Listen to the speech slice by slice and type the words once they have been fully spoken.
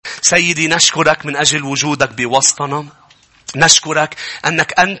سيدي نشكرك من أجل وجودك بوسطنا. نشكرك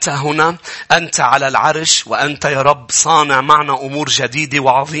أنك أنت هنا، أنت على العرش، وأنت يا رب صانع معنا أمور جديدة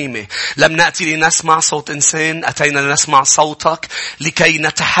وعظيمة. لم نأتي لنسمع صوت إنسان، أتينا لنسمع صوتك لكي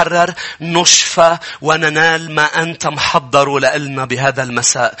نتحرر، نشفى وننال ما أنت محضر لنا بهذا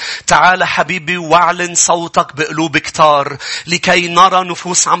المساء. تعال حبيبي واعلن صوتك بقلوب كتار لكي نرى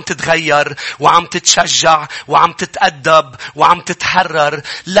نفوس عم تتغير وعم تتشجع وعم تتأدب وعم تتحرر.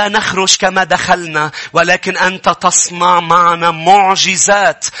 لا نخرج كما دخلنا، ولكن أنت تصنع معنا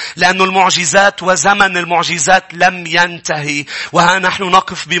معجزات، لأن المعجزات وزمن المعجزات لم ينتهي. وها نحن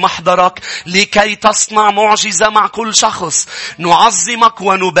نقف بمحضرك لكي تصنع معجزة مع كل شخص. نعظمك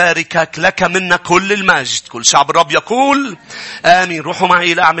ونباركك، لك منا كل المجد. كل شعب الرب يقول آمين. روحوا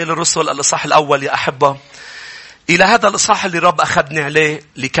معي إلى أعمال الرسل الإصحاح الأول يا أحبة، إلى هذا الإصحاح اللي رب أخذني عليه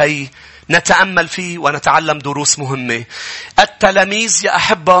لكي نتأمل فيه ونتعلم دروس مهمة. التلاميذ يا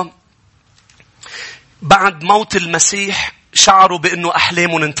أحبة بعد موت المسيح شعروا بأنه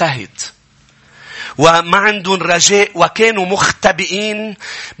أحلامهم انتهت وما عندهم رجاء، وكانوا مختبئين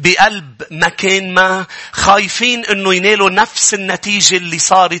بقلب مكان ما، خايفين أنه ينالوا نفس النتيجة اللي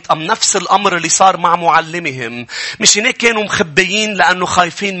صارت أم نفس الأمر اللي صار مع معلمهم. مش هناك كانوا مخبئين لأنه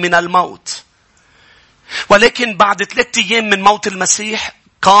خايفين من الموت. ولكن بعد 3 أيام من موت المسيح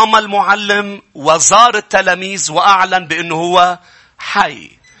قام المعلم وزار التلاميذ وأعلن بأنه هو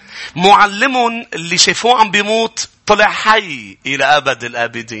حي. معلمون اللي شافوه عم بيموت طلع حي إلى أبد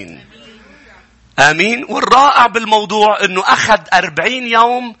الآبدين. آمين. والرائع بالموضوع أنه أخذ 40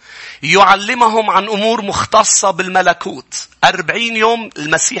 يوم يعلمهم عن أمور مختصة بالملكوت. 40 يوم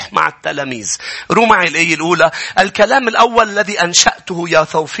المسيح مع التلاميذ. رو معي الآية الأولى. الكلام الأول الذي أنشأته يا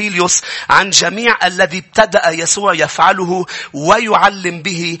ثوفيليوس عن جميع الذي ابتدأ يسوع يفعله ويعلم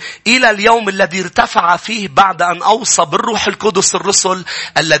به إلى اليوم الذي ارتفع فيه بعد أن أوصى بالروح القدس الرسل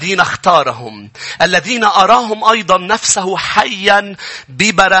الذين اختارهم، الذين أراهم أيضا نفسه حيا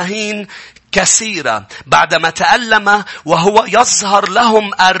ببراهين كثيرة بعدما تألم، وهو يظهر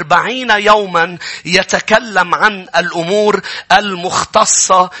لهم 40 يوما يتكلم عن الأمور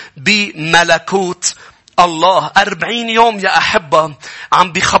المختصة بملكوت الله. 40 يوم يا أحبة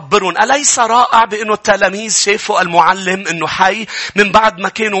عم بيخبرون. أليس رائع بأنه التلاميذ شافوا المعلم أنه حي من بعد ما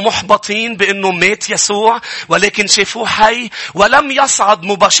كانوا محبطين بأنه مات يسوع، ولكن شافوه حي ولم يصعد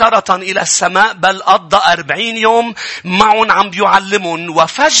مباشرة إلى السماء، بل قضى 40 يوم معهم عم بيعلمون.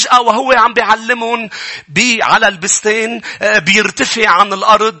 وفجأة وهو عم بيعلمون على البستان بيرتفع عن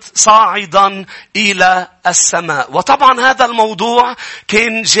الأرض صاعدا إلى السماء. وطبعا هذا الموضوع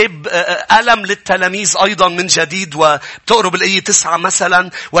كان جاب ألم للتلاميذ أيضا من جديد. وتقرب الآية 9 مثلا.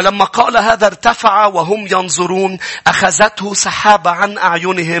 ولما قال هذا ارتفع وهم ينظرون أخذته سحابة عن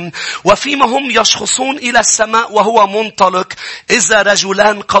أعينهم، وفيما هم يشخصون إلى السماء وهو منطلق إذا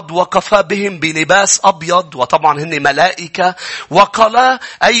رجلان قد وقفا بهم بلباس أبيض، وطبعا هن ملائكة، وقالا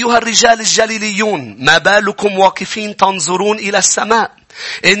أيها الرجال الجليليون ما بالكم واقفين تنظرون إلى السماء؟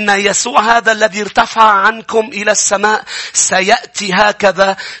 إن يسوع هذا الذي ارتفع عنكم إلى السماء سيأتي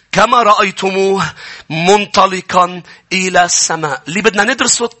هكذا كما رأيتموه منطلقا إلى السماء. اللي بدنا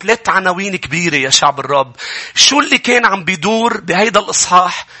ندرسه 3 عناوين كبيرة يا شعب الرب. شو اللي كان عم بيدور بهيدا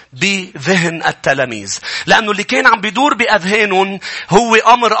الإصحاح بذهن التلاميذ؟ لأنه اللي كان عم بيدور بأذهانهم هو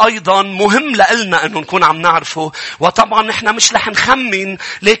أمر أيضا مهم لنا أنه نكون عم نعرفه. وطبعا نحن مش رح نخمن،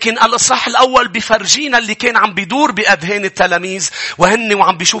 لكن الإصحاح الأول بفرجينا اللي كان عم بيدور بأذهان التلاميذ وهن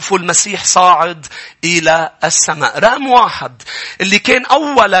وعم بيشوفوا المسيح صاعد إلى السماء. رقم 1 اللي كان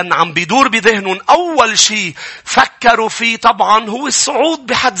أولا عم بيدور بذهنهم، أول شيء فكروا فيه طبعا هو الصعود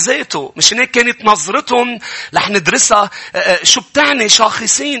بحد ذاته. مش هيك كانت نظرتهم؟ رح ندرسها. شو بتعني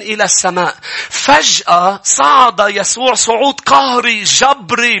شاخصين إلى السماء؟ فجأة صعد يسوع صعود قهري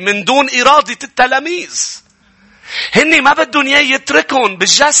جبري من دون إرادة التلاميذ. هني ما بدهم إياه يتركون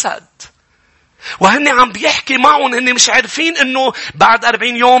بالجسد، وهن عم بيحكي معهم. هن مش عارفين انه بعد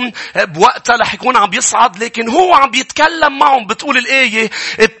 40 يوم بوقتها رح يكون عم بيصعد، لكن هو عم بيتكلم معهم. بتقول الآية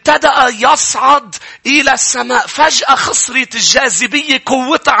ابتدأ يصعد إلى السماء. فجأة خسرت الجاذبية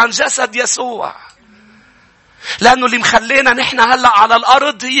قوتها عن جسد يسوع، لأنه اللي مخلينا نحن هلأ على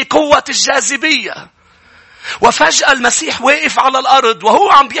الأرض هي قوة الجاذبية. وفجأة المسيح واقف على الأرض وهو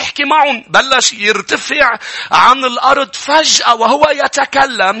عم بيحكي معهم، بلش يرتفع عن الأرض فجأة وهو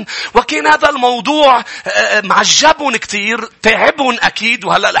يتكلم. وكان هذا الموضوع معجبهم كتير، تعبهم أكيد.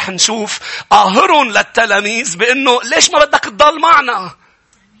 وهلأ رح نشوف قاهرهم للتلاميذ بأنه ليش ما بدك تضل معنا؟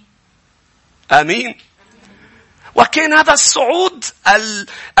 آمين. وكان هذا الصعود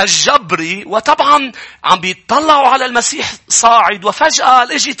الجبري، وطبعا عم بيطلعوا على المسيح صاعد، وفجأة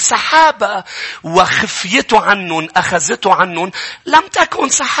اجت سحابة وخفيته عنهم، أخذته عنهم. لم تكن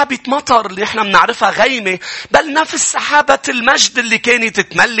سحابة مطر اللي احنا بنعرفها غيمة، بل نفس سحابة المجد اللي كانت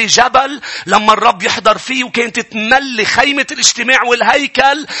تملي جبل لما الرب يحضر فيه، وكانت تملي خيمة الاجتماع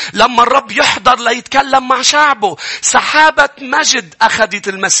والهيكل لما الرب يحضر ليتكلم مع شعبه. سحابة مجد أخذت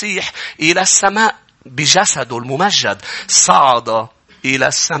المسيح إلى السماء بجسده الممجد، صعد إلى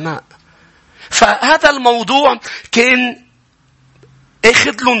السماء. فهذا الموضوع كان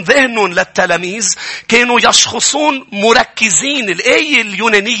اخذ لهم ذهنهم للتلاميذ، كانوا يشخصون مركزين. الآية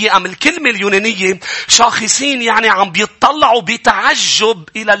اليونانية أم الكلمة اليونانية شاخصين، يعني عم بيطلعوا بتعجب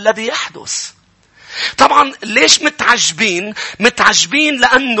إلى الذي يحدث. طبعا ليش متعجبين؟ متعجبين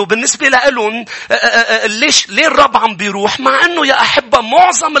لأنه بالنسبة لهم ليه الرب عم بيروح؟ مع أنه يا أحبة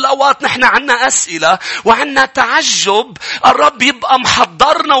معظم الأوقات نحن عنا أسئلة وعنا تعجب، الرب يبقى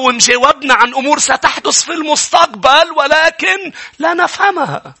محضرنا ومجاوبنا عن أمور ستحدث في المستقبل ولكن لا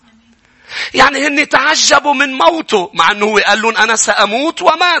نفهمها. يعني هن تعجبوا من موته، مع أنه قال لهم أنا سأموت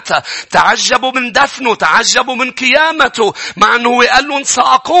ومات. تعجبوا من دفنه، تعجبوا من قيامته، مع أنه قال لهم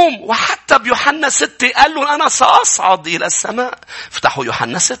سأقوم. وحتى بيوحنا 6 قال لهم أنا سأصعد إلى السماء. افتحوا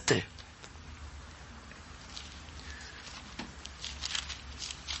يوحنا 6.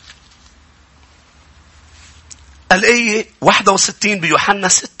 الآية 61 بيوحنا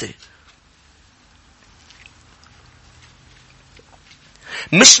 6.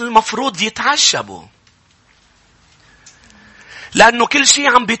 مش المفروض يتعجبوا، لأنه كل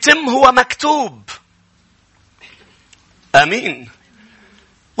شيء عم بيتم هو مكتوب. أمين.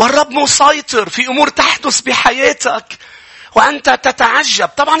 والرب مسيطر في أمور تحدث بحياتك وأنت تتعجب.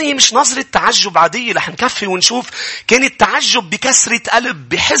 طبعا هي مش نظرة تعجب عادية، رح نكفي ونشوف. كان التعجب بكسرة قلب،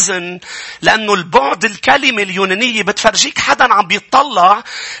 بحزن، لأنه البعد الكلمة اليونانية بتفرجيك حدا عم بيطلع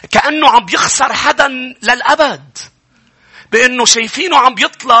كأنه عم بيخسر حدا للأبد، بأنه شايفينه عم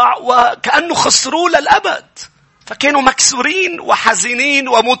بيطلع وكأنه خسروه للأبد. فكانوا مكسورين وحزينين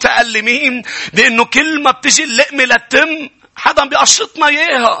ومتألمين بأنه كل ما بتجي اللقمة للتم حدا بيقشطنا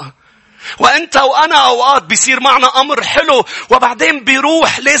إياها. وأنت وأنا أوقات بيصير معنا أمر حلو وبعدين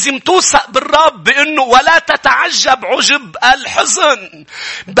بيروح. لازم توثق بالرب بأنه ولا تتعجب عجب الحزن،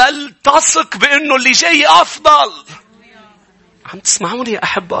 بل تثق بأنه اللي جاي أفضل. عم تسمعوني يا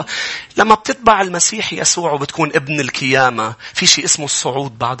أحبة؟ لما بتتبع المسيح يسوع وبتكون ابن القيامة، في شيء اسمه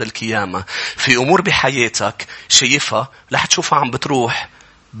الصعود بعد القيامة. في أمور بحياتك شايفها رح تشوفها عم بتروح،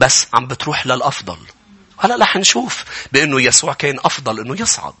 بس عم بتروح للأفضل. هلا رح نشوف بأنه يسوع كان أفضل أنه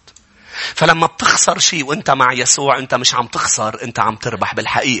يصعد. فلما بتخسر شيء وانت مع يسوع، انت مش عم تخسر، انت عم تربح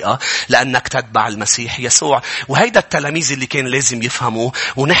بالحقيقة، لأنك تتبع المسيح يسوع. وهيدا التلاميذ اللي كان لازم يفهموا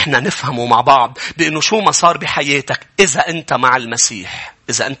ونحن نفهموا مع بعض، بأنه شو ما صار بحياتك إذا انت مع المسيح،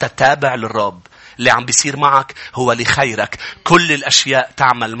 إذا انت تابع للرب، اللي عم بيصير معك هو لخيرك. كل الأشياء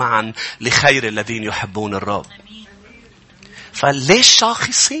تعمل معا لخير الذين يحبون الرب. فليش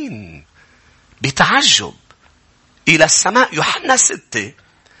شاخصين بتعجب إلى السماء؟ يوحنا 6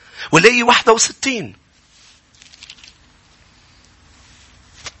 والآية 61.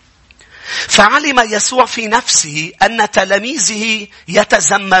 فعلم يسوع في نفسه أن تلاميذه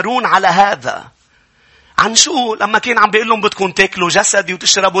يتذمرون على هذا. عن شو؟ لما كان عم بيقول لهم بدكم تاكلوا جسدي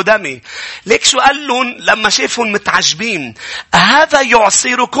وتشربوا دمي. ليك شو قال لهم لما شافهم متعجبين؟ هذا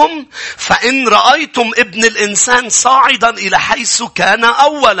يعصركم فإن رأيتم ابن الإنسان صاعدا إلى حيث كان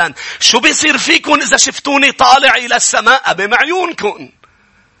أولا. شو بيصير فيكم إذا شفتوني طالع إلى السماء بمعيونكم؟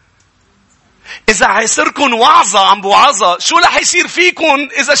 إذا عيسركن وعظة عم بوعظة، شو رح يصير فيكن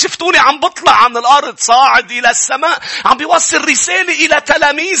إذا شفتوني عم بطلع عن الأرض صاعد إلى السماء؟ عم بيوصل رسالة إلى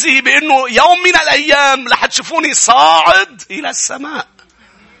تلاميذه بأنه يوم من الأيام رح تشوفوني صاعد إلى السماء.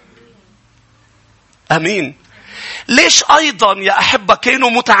 أمين. ليش أيضا يا أحبة كانوا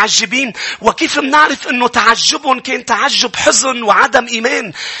متعجبين؟ وكيف بنعرف أنه تعجبهم كان تعجب حزن وعدم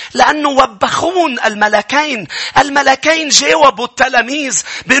إيمان؟ لأنه وبخون الملكين. الملكين جاوبوا التلاميذ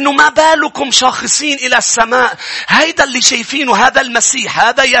بأنه ما بالكم شاخصين إلى السماء. هيدا اللي شايفينه، هذا المسيح،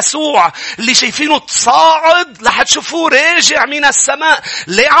 هذا يسوع اللي شايفينه تصاعد، رح تشوفوه راجع من السماء.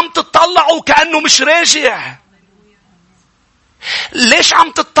 ليه عم تطلعوا كأنه مش راجع؟ ليش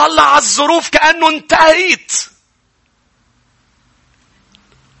عم تطلع على الظروف كأنه انتهيت؟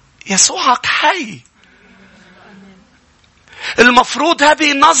 يسوعك حي. المفروض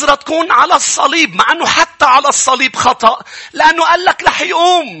هذه النظرة تكون على الصليب، مع أنه حتى على الصليب خطأ، لأنه قال لك رح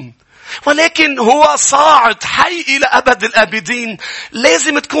يقوم، ولكن هو صاعد حي إلى أبد الآبدين.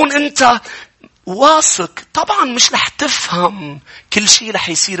 لازم تكون أنت واثق. طبعا مش رح تفهم كل شيء رح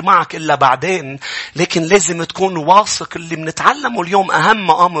يصير معك إلا بعدين، لكن لازم تكون واثق. اللي بنتعلمه اليوم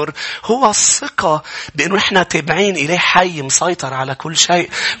أهم أمر هو الثقة بأنه إحنا تابعين إليه حي مسيطر على كل شيء.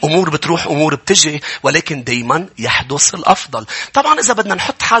 أمور بتروح أمور بتجي، ولكن دايما يحدث الأفضل. طبعا إذا بدنا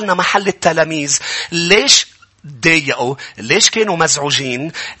نحط حالنا محل التلاميذ، ليش ضايقوا؟ ليش كانوا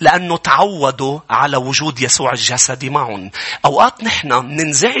مزعوجين؟ لأنه تعودوا على وجود يسوع الجسدي معهم. أوقات نحن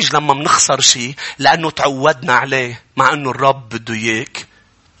ننزعج لما منخسر شيء لأنه تعودنا عليه، مع أنه الرب بده إياك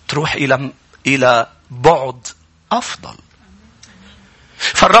تروح إلى بعد أفضل.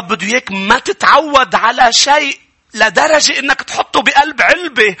 فالرب بده إياك ما تتعود على شيء لدرجة إنك تحطه بقلب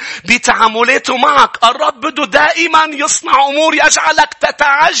علبة بتعاملاته معك. الرب بده دائما يصنع أمور يجعلك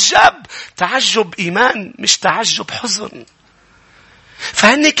تتعجب، تعجب إيمان مش تعجب حزن.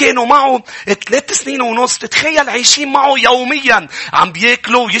 فهن كانوا معه 3 سنين ونص. تتخيل عايشين معه يوميا، عم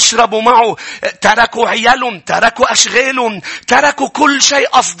بياكلوا ويشربوا معه، تركوا عيالهم، تركوا أشغالهم، تركوا كل شيء،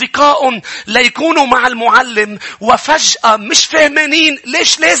 أصدقائهم ليكونوا مع المعلم. وفجأة مش فاهمين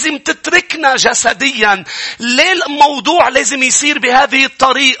ليش لازم تتركنا جسديا، ليه الموضوع لازم يصير بهذه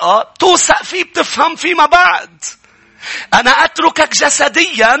الطريقة. توثق فيه بتفهم فيما بعد. أنا أتركك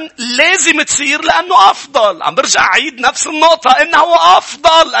جسديا لازم تصير لأنه أفضل. عم برجع أعيد نفس النقطة، إنه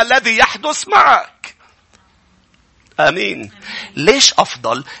أفضل الذي يحدث معك. آمين. ليش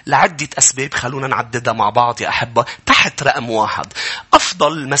أفضل؟ لعدة أسباب، خلونا نعددها مع بعض يا أحبة. تحت رقم 1،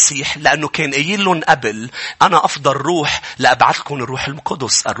 أفضل المسيح لأنه كان قايل لهم قبل: أنا أفضل روح لأبعث لكم الروح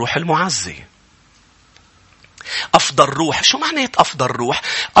القدس، الروح المعزي. أفضل روح. شو معنى أفضل روح؟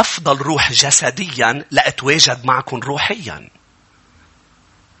 أفضل روح جسديا لأتواجد معكم روحيا.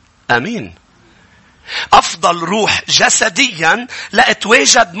 آمين. أفضل روح جسديا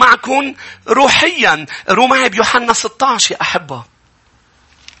لأتواجد معكم روحيا. رو معي بيوحنا 16 يا أحبة.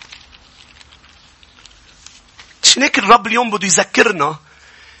 شنك الرب اليوم بده يذكرنا،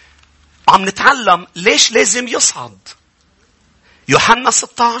 عم نتعلم ليش لازم يصعد. يوحنا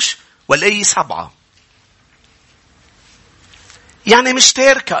 16 والآية 7. يعني مش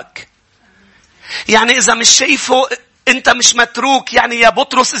تاركك. يعني إذا مش شايفه أنت مش متروك. يعني يا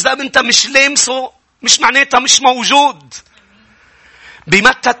بطرس إذا أنت مش لامسه مش معناتها مش موجود.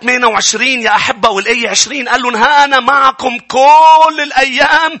 بمتى 28 يا أحبة والآية 20 قال لهم: ها أنا معكم كل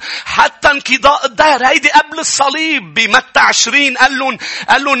الأيام حتى انقضاء الدهر. هيدي قبل الصليب. بمتى 20 قال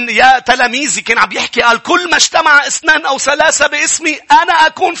لهم يا تلاميذي، كان عم يحكي، قال: كل ما اجتمع 2 أو 3 باسمي أنا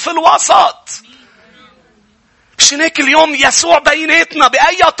أكون في الوسط. شنك اليوم يسوع بيناتنا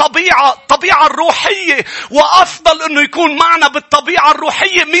بأي طبيعة الروحية، وأفضل أنه يكون معنا بالطبيعة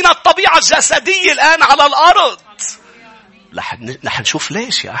الروحية من الطبيعة الجسدية الآن على الأرض. رح نشوف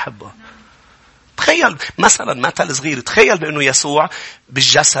ليش يا أحبة. تخيل مثلا مثل صغير. تخيل بأنه يسوع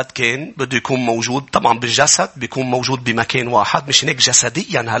بالجسد كان بده يكون موجود. طبعا بالجسد بيكون موجود بمكان واحد، مش هيك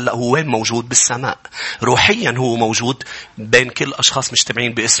جسديا. هلأ هو وين موجود؟ بالسماء. روحيا هو موجود بين كل أشخاص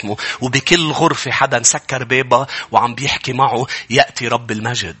مجتمعين باسمه، وبكل غرفة حدا نسكر بابها وعم بيحكي معه يأتي رب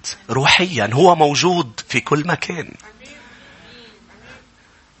المجد. روحيا هو موجود في كل مكان.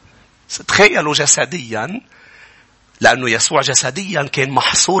 تخيلوا جسديا، لأنه يسوع جسديا كان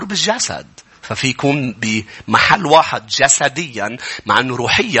محصور بالجسد، ففي يكون بمحل واحد جسديا، مع أنه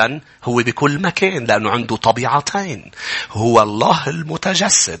روحيا هو بكل مكان، لأنه عنده طبيعتين. هو الله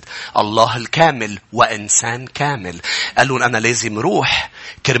المتجسد، الله الكامل، وإنسان كامل. قال لهم أنا لازم روح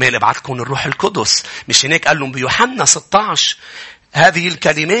كرمال ابعثكم الروح القدس. مش هناك قال لهم بيوحنا 16 هذه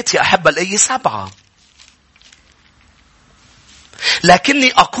الكلمات يا أحبة الآية 7: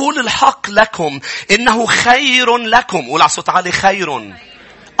 لكني أقول الحق لكم إنه خير لكم. ولا صوت عالي: خير،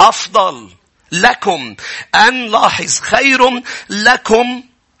 أفضل لكم أن، لاحظ، خير لكم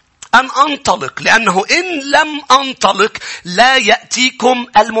أن أنطلق، لأنه إن لم أنطلق لا يأتيكم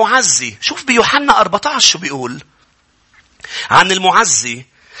المعزي. شوف بيوحنا 14 شو بيقول عن المعزي.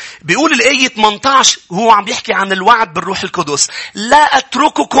 بيقول الآية 18، هو عم بيحكي عن الوعد بالروح القدس: لا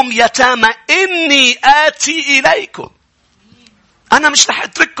أترككم يتامى إني آتي إليكم. أنا مش رح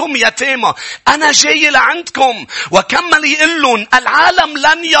أترككم يتامى، أنا جاي لعندكم. وكمل يقول لهم: العالم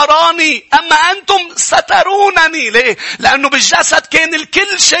لن يراني أما أنتم سترونني. ليه؟ لأنه بالجسد كان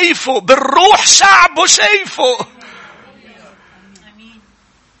الكل شايفه، بالروح شعبه شايفه.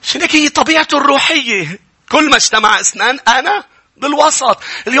 شنك هي طبيعته الروحية. كل ما اجتمع 2 أنا بالوسط.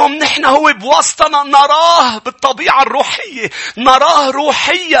 اليوم نحن هو بوسطنا، نراه بالطبيعة الروحية، نراه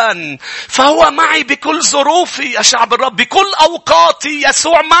روحيا. فهو معي بكل ظروفي يا شعب الرب، بكل أوقاتي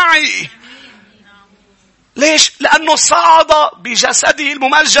يسوع معي. ليش؟ لأنه صعد بجسده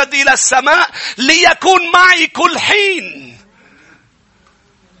الممجد إلى السماء ليكون معي كل حين.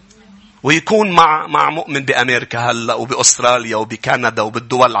 ويكون مع مؤمن بأمريكا هلأ وبأستراليا وبكندا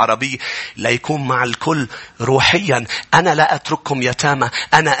وبالدول العربية، لا يكون مع الكل روحيا. أنا لا أترككم يتامى،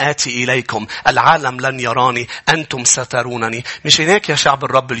 أنا آتي إليكم، العالم لن يراني، أنتم سترونني. مش هيك يا شعب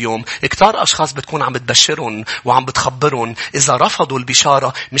الرب اليوم كتار أشخاص بتكون عم بتبشرهم وعم بتخبرهم، إذا رفضوا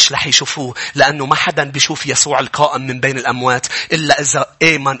البشارة مش رح يشوفوه، لأنه ما حدا بيشوف يسوع القائم من بين الأموات إلا إذا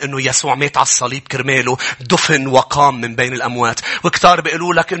آمن إنه يسوع مات على الصليب كرماله، دفن وقام من بين الأموات. وكتار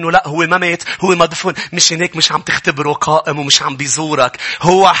بيقولوا لك إنه لا، هو ما مات، هو ما دفن. مش هيك مش عم تختبره قائم ومش عم بيزورك.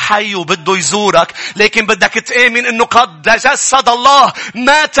 هو حي وبده يزورك، لكن بدك تآمن إنه قد تجسد الله،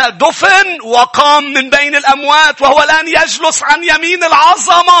 مات، دفن وقام من بين الأموات، وهو الآن يجلس عن يمين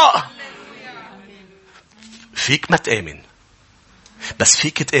العظمة. فيك ما تآمن، بس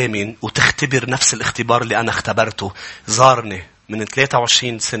فيك تآمن وتختبر نفس الاختبار اللي أنا اختبرته. زارني من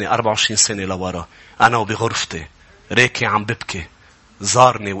 23 سنة 24 سنة لورا، أنا وبغرفتي ريكي عم ببكي،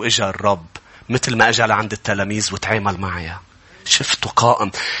 زارني وإجا الرب مثل ما إجا لعند التلاميذ وتعامل معي. شفته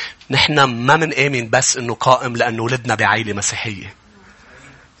قائم. نحن ما من آمن بس إنه قائم لأنه ولدنا بعائلة مسيحية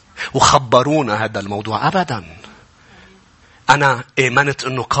وخبرونا هذا الموضوع، أبدا. أنا آمنت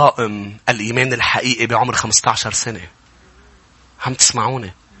إنه قائم الإيمان الحقيقي بعمر 15 سنة. هم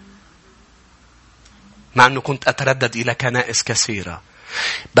تسمعوني؟ مع أنه كنت أتردد إلى كنائس كثيرة،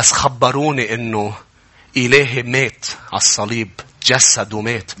 بس خبروني إنه إلهي مات على الصليب، جسد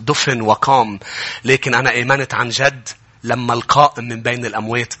ومات، دفن وقام. لكن أنا آمنت عن جد لما القائم من بين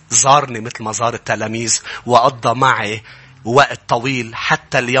الأموات زارني مثل ما زار التلاميذ وقضى معي وقت طويل،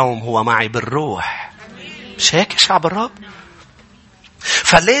 حتى اليوم هو معي بالروح. مش هيك يا شعب الرب؟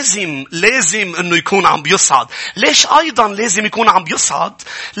 فلازم انه يكون عم بيصعد. ليش ايضا لازم يكون عم بيصعد؟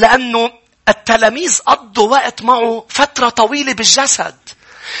 لانه التلاميذ قضوا وقت معه فترة طويلة بالجسد،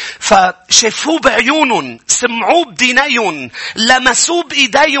 فشافوه بعيونهم، سمعوه بدينيهم، لمسوه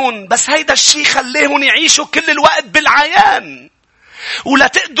بايديهم، بس هيدا الشيء خليهم يعيشوا كل الوقت بالعيان. ولا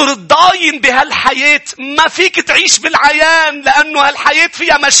تقدر تضاين بهالحياة، ما فيك تعيش بالعيان، لأنه هالحياة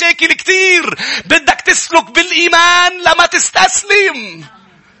فيها مشاكل كتير. بدك تسلك بالإيمان لما تستسلم.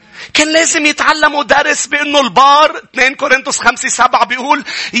 كان لازم يتعلموا درس بأنه البار 2 كورنثوس 5:7 بيقول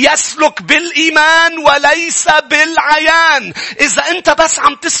يسلك بالإيمان وليس بالعيان. إذا أنت بس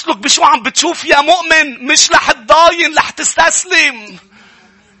عم تسلك بشو عم بتشوف يا مؤمن، مش رح تضاين، رح تستسلم.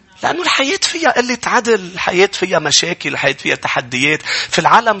 لأنه الحياة فيها قلة عدل، الحياة فيها مشاكل، الحياة فيها تحديات. في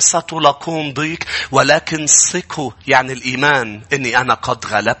العالم ستلاقون ضيق، ولكن ثقوا، يعني الإيمان إني أنا قد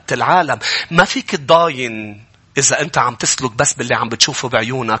غلبت العالم. ما فيك تضاين إذا أنت عم تسلك بس باللي عم بتشوفه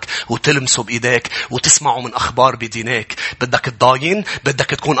بعيونك وتلمسه بإيديك وتسمعه من أخبار بدينك. بدك تضاين، بدك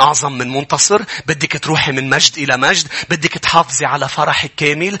تكون أعظم من منتصر، بدك تروحي من مجد إلى مجد، بدك تحافظي على فرحك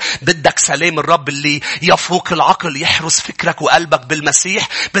كامل، بدك سلام الرب اللي يفوق العقل يحرس فكرك وقلبك بالمسيح.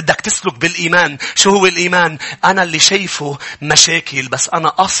 بدك تسلك بالإيمان. شو هو الإيمان؟ أنا اللي شايفه مشاكل، بس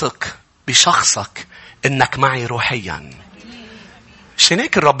أنا أثق بشخصك إنك معي روحيا. عشان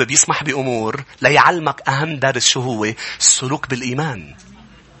هيك الرب بيسمح بأمور ليعلمك أهم درس، شو هو؟ السلوك بالإيمان.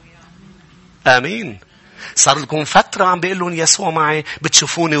 آمين. صار لكم فترة عم بيقولون يسوع معي،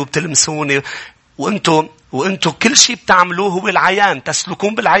 بتشوفوني وبتلمسوني، وانتو كل شيء بتعملوه هو العيان،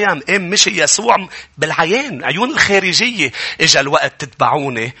 تسلكون بالعيان. مش يسوع بالعيان، عيون الخارجية. إجا الوقت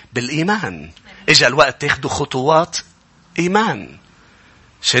تتبعوني بالإيمان، إجا الوقت تاخدوا خطوات إيمان.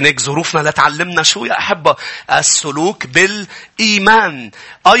 عشان هيك ظروفنا لتعلمنا شو يا أحبة؟ السلوك بالإيمان.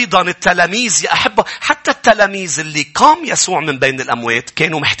 أيضا التلاميذ يا أحبة، حتى التلاميذ اللي قام يسوع من بين الأموات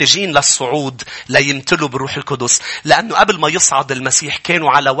كانوا محتاجين للصعود ليمتلوا بالروح القدس، لأنه قبل ما يصعد المسيح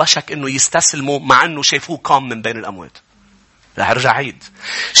كانوا على وشك أنه يستسلموا، مع أنه شافوه قام من بين الأموات. رح ارجع عيد.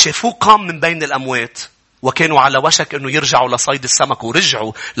 شافوه قام من بين الأموات وكانوا على وشك أنه يرجعوا لصيد السمك،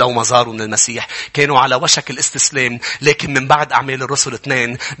 ورجعوا لو ما زاروا من المسيح. كانوا على وشك الاستسلام، لكن من بعد أعمال الرسل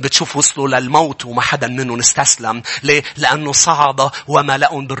 2 بتشوف وصلوا للموت وما حدا منهم استسلم. ليه؟ لأنه صعد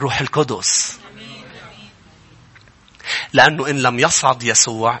وملأهم بالروح القدس. لأنه إن لم يصعد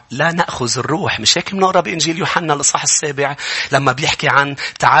يسوع لا نأخذ الروح. مش هيك بنقرأ بإنجيل يوحنا الإصحاح 7 لما بيحكي عن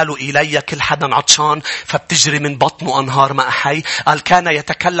تعالوا إلي كل حدا عطشان فبتجري من بطنه أنهار ماء حي. قال كان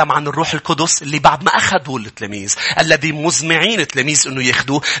يتكلم عن الروح القدس اللي بعد ما أخذوا التلاميذ، الذي مزمعين التلاميذ إنه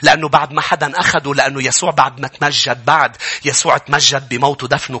ياخدوه، لأنه بعد ما حدا أخذوا، لأنه يسوع بعد ما تمجد، بعد يسوع تمجد بموته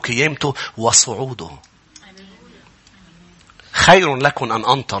دفنه قيامته وصعوده. خير لكم أن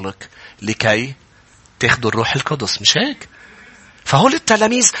أنطلق لكي تاخدوا الروح القدس. مش هيك؟ فهول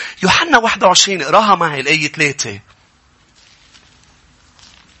التلاميذ. يوحنا 21 اقراها معي الآية 3.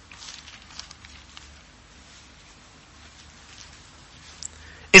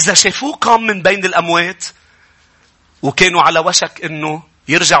 إذا شافوه قام من بين الأموات وكانوا على وشك إنه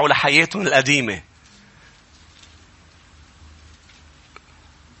يرجعوا لحياتهم القديمة.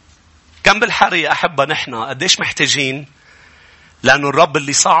 كم بالحري يا أحبة نحن قديش محتاجين، لأنه الرب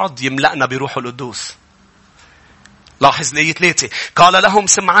اللي صعد يملأنا بروحه القدوس. لاحظ لي 3. قال لهم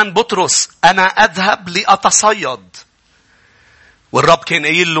سمعان بطرس أنا أذهب لأتصيد. والرب كان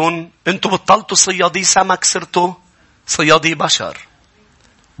قايل لهم أنتوا بطلتوا صيادي سمك صرتوا صيادي بشر.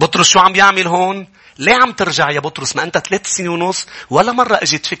 بطرس شو عم يعمل هون؟ ليه عم ترجع يا بطرس؟ ما أنت 3 سنين ونص ولا مرة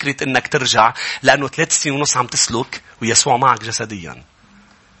أجت فكرة أنك ترجع، لأنه 3 سنين ونص عم تسلك ويسوع معك جسديا.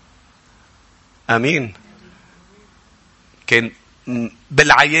 أمين. كان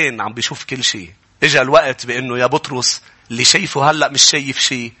بالعيان عم بيشوف كل شيء. إجا الوقت بأنه يا بطرس اللي شايفه هلأ مش شايف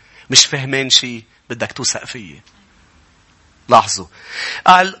شيء، مش فهمان شيء، بدك توثق فيه. لاحظوا.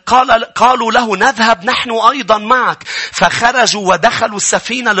 قالوا له نذهب نحن أيضا معك. فخرجوا ودخلوا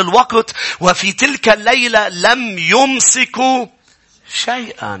السفينة للوقت، وفي تلك الليلة لم يمسكوا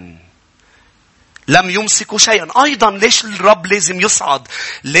شيئا. لم يمسكوا شيئا. أيضا ليش الرب لازم يصعد؟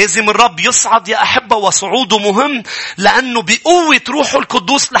 لازم الرب يصعد يا أحبة، وصعوده مهم لأنه بقوة روحه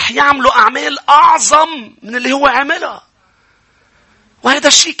القدوس رح يعملوا أعمال أعظم من اللي هو عملها. وهذا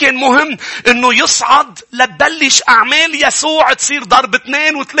الشيء كان مهم انه يصعد لتبلش اعمال يسوع تصير ضرب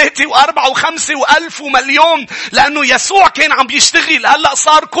 2 و3 و4 و5 و1000 ومليون، لانه يسوع كان عم بيشتغل. هلأ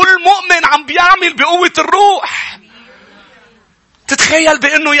صار كل مؤمن عم بيعمل بقوة الروح. تتخيل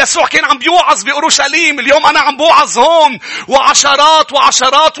بأنه يسوع كان عم بيوعظ بأورشليم، اليوم أنا عم بوعظ هون،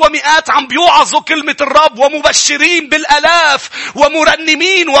 وعشرات ومئات عم بيوعظوا كلمة الرب، ومبشرين بالآلاف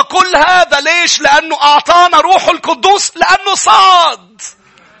ومرنمين، وكل هذا ليش؟ لأنه أعطانا روح القدوس، لأنه صعد.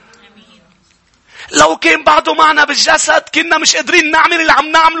 لو كان بعده معنا بالجسد كنا مش قادرين نعمل اللي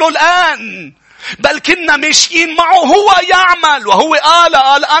عم نعمله الآن، بل كنا ماشيين معه هو يعمل. وهو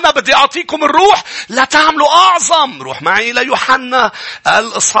قال أنا بدي أعطيكم الروح لا تعملوا أعظم. روح معي إلى يوحنا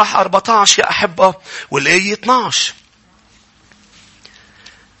الإصحاح 14 يا أحبة والآية 12.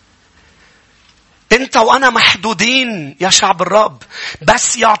 أنت وأنا محدودين يا شعب الرب،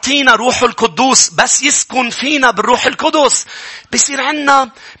 بس يعطينا روح القدوس، بس يسكن فينا بالروح القدس،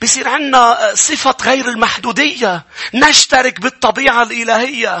 بيصير عنا صفة غير المحدودية، نشترك بالطبيعة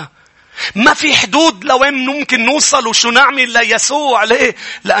الإلهية. ما في حدود لوين ممكن نوصل وشو نعمل ليسوع. ليه؟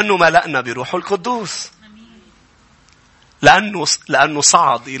 لأنه ملأنا بروح القدوس، لأنه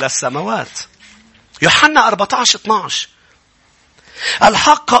صعد إلى السماوات. يوحنا 14:12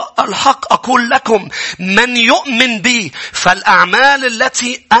 الحق أقول لكم من يؤمن بي فالأعمال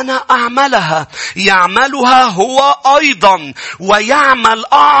التي أنا أعملها يعملها هو أيضا ويعمل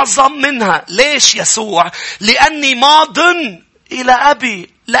أعظم منها. ليش يسوع؟ لأني ماض إلى أبي،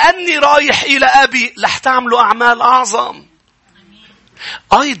 لأني رايح إلى أبي رح تعملوا أعمال أعظم.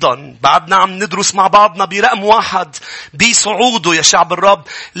 أيضا بعدنا عم ندرس مع بعضنا برقم 1 بصعوده يا شعب الرب.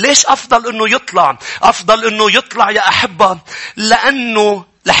 ليش أفضل أنه يطلع يا أحبة؟ لأنه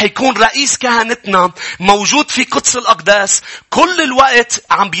رح يكون رئيس كهنتنا موجود في قدس الأقداس كل الوقت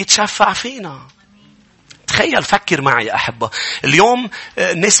عم بيتشفع فينا. تخيل، فكر معي يا أحبة. اليوم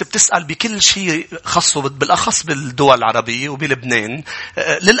الناس بتسأل بكل شيء خاصه، بالأخص بالدول العربية وبلبنان.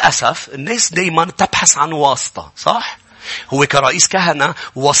 للأسف الناس دايما تبحث عن واسطة، صح؟ هو كرئيس كهنة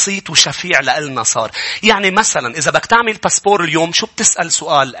وسيط وشفيع لألنا صار. يعني مثلا إذا بدك تعمل باسبور اليوم شو بتسأل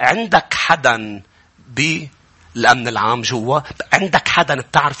سؤال؟ عندك حدا بالأمن العام جوا؟ عندك حدا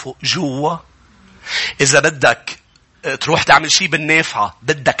بتعرفه جوا؟ إذا بدك تروح تعمل شيء بالنافعة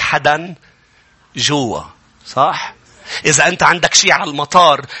بدك حدا جوا، صح؟ إذا أنت عندك شيء على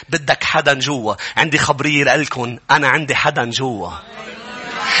المطار بدك حدا جوا. عندي خبرية لألكن، أنا عندي حدا جوا.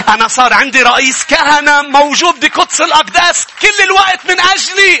 أنا صار عندي رئيس كهنة موجود بقدس الأقداس كل الوقت من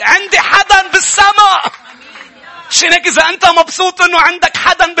أجلي. عندي حدا بالسماء. شنك إذا أنت مبسوط أنه عندك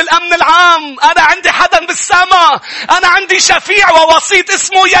حدا بالأمن العام، أنا عندي حدا بالسماء. أنا عندي شفيع ووسيط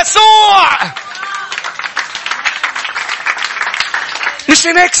اسمه يسوع. مش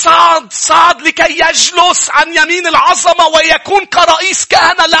هناك صعد لكي يجلس عن يمين العظمة ويكون كرئيس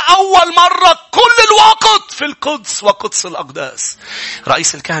كهنة لأول مرة كل الوقت في القدس وقدس الأقداس.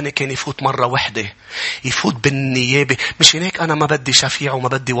 رئيس الكهنة كان يفوت مرة واحدة، يفوت بالنيابة. مش هناك أنا ما بدي شفيع وما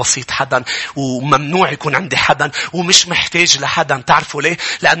بدي وسيط حدا، وممنوع يكون عندي حدا، ومش محتاج لحدا. تعرفوا ليه؟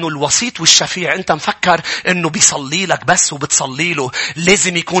 لأنه الوسيط والشفيع أنت مفكر أنه بيصلي لك بس وبتصلي له.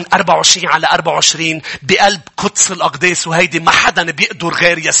 لازم يكون 24/24 بقلب قدس الأقداس، وهيدي ما حدا بيقدر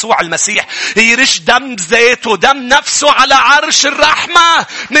غير يسوع المسيح يرش دم ذاته دم نفسه على عرش الرحمة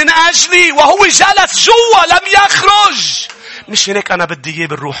من أجلي، وهو جلس جوا لم يخرج. مش هناك أنا بدي إياه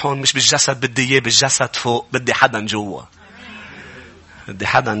بالروح هون، مش بالجسد، بدي إياه بالجسد فوق. بدي حدا جوا، بدي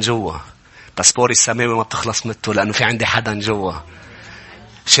حدا جوا. باسبوري السماوي ما بتخلص مته، لأنه في عندي حدا جوا.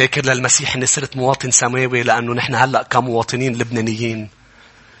 شاكر للمسيح اني صرت مواطن سماوي، لانه نحن هلأ كمواطنين لبنانيين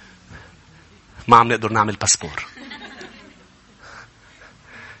ما عم نقدر نعمل باسبور.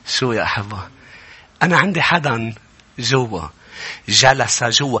 شو يا أحبة؟ أنا عندي حدا جوا، جلس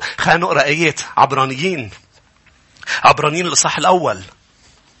جوا. خلينا نقرأ آيات عبرانيين الإصحاح الأول.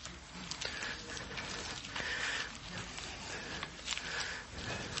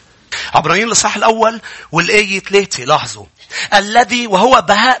 عبرانيين الإصحاح الأول والآية 3. لاحظوا: الذي وهو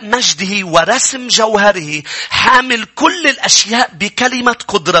بهاء مجده ورسم جوهره، حامل كل الأشياء بكلمة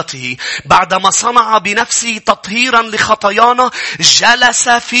قدرته، بعدما صنع بنفسه تطهيرا لخطايانا، جلس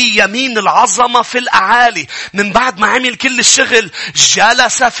في يمين العظمة في الأعالي. من بعد ما عمل كل الشغل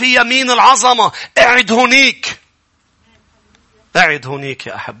جلس في يمين العظمة. قعد هونيك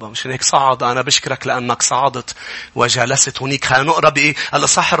يا أحبة. مش هيك صعد. أنا بشكرك لأنك صعدت وجلست هونيك. خلينا نقرأ بإيه؟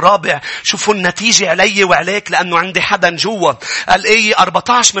 الإصحاح الرابع. شوفوا النتيجة علي وعليك، لأنه عندي حدا جوا. الآية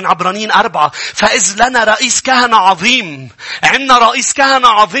 14 من عبرانيين 4. فإذ لنا رئيس كهنة عظيم. عندنا رئيس كهنة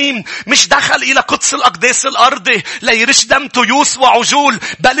عظيم مش دخل إلى قدس الأقداس الأرضي ليرش دم تيوس وعجول،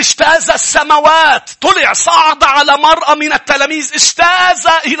 بل اجتاز السماوات. طلع صعد على مرأة من التلاميذ، اجتاز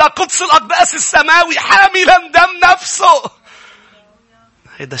إلى قدس الأقداس السماوي حاملا دم نفسه.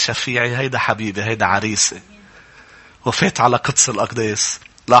 هيدا شفيعي، هيدا حبيبي، هيدا عريسي، وفات على قدس الأقداس.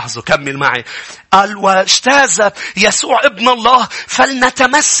 لاحظوا، كمل معي. قال: واجتاز يسوع ابن الله،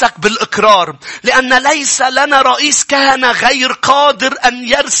 فلنتمسك بالإقرار، لأن ليس لنا رئيس كهنة غير قادر أن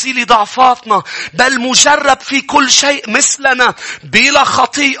يرسي لضعفاتنا، بل مجرب في كل شيء مثلنا بلا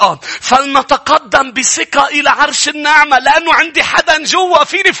خطيئة. فلنتقدم بثقة إلى عرش النعمة. لأنه عندي حدا جوا،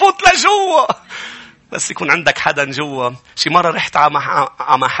 فيني فوت لجوا. بس يكون عندك حدا جوا. شي مرة رحت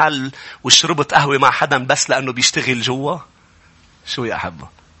على محل وشربت قهوة مع حدا بس لأنه بيشتغل جوا. شو يا أحبة؟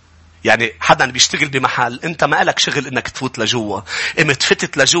 يعني حدا بيشتغل بمحل، انت ما لك شغل انك تفوت لجوا. قمت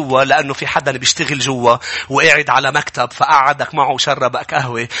فتت لجوا لانه في حدا بيشتغل جوا وقاعد على مكتب، فقعدك معه وشربك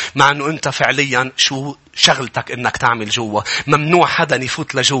قهوة، مع انه انت فعليا شو شغلتك انك تعمل جوا. ممنوع حدا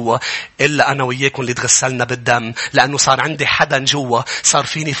يفوت لجوا الا انا وياكم اللي تغسلنا بالدم، لانه صار عندي حدا جوا، صار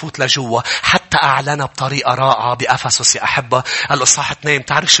فيني فوت لجوا. حتى اعلن بطريقة رائعة بأفسس يا أحبة الإصحاح 2.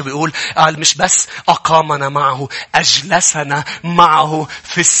 تعرف شو بيقول؟ قال مش بس أقامنا معه، أجلسنا معه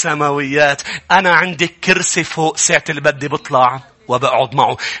في السماويات. أنا عندي كرسي فوق، ساعة اللي بدي بطلع وبقعد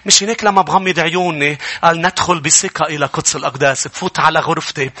معه. مش هيك لما بغمض عيوني قال ندخل بثقة إلى قدس الأقداس، بفوت على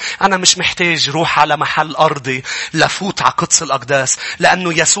غرفتي. أنا مش محتاج روح على محل أرضي لفوت على قدس الأقداس،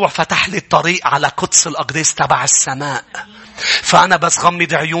 لأنه يسوع فتح لي الطريق على قدس الأقداس تبع السماء. فأنا بس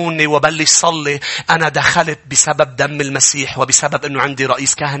غمض عيوني وبلش صلي، أنا دخلت بسبب دم المسيح وبسبب أنه عندي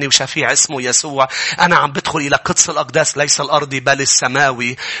رئيس كهني وشفيع اسمه يسوع. أنا عم بدخل إلى قدس الأقداس، ليس الأرضي بل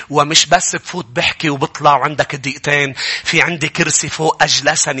السماوي. ومش بس بفوت بحكي وبطلع وعندك دقيقتين، في عندي كرسي فوق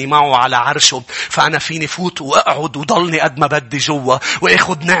أجلسني معه على عرشه. فأنا فيني فوت وأقعد وضلني قد ما بدي جوا،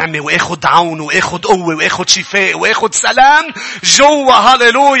 وأخذ نعمة وأخذ عون وأخذ قوة وأخذ شفاء وأخذ سلام جوا.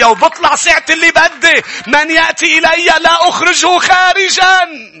 هاليلويا. وبطلع ساعة اللي بدي. من يأتي إلي لا أخرجه خارجا.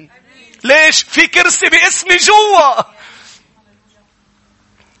 ليش؟ في كرسي باسمي جوا.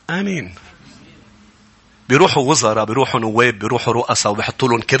 آمين. بيروحوا وزراء، بيروحوا نواب، بيروحوا رؤساء وبيحطوا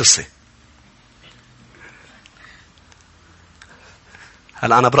لهم كرسي.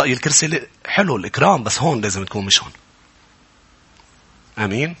 هلا أنا برأيي الكرسي حلو الإكرام، بس هون لازم تكون مش هون.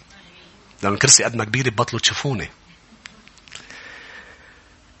 آمين. لأن الكرسي قد ما كبير ببطلوا تشوفوني.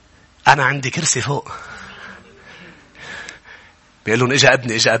 أنا عندي كرسي فوق. بيقولون إجا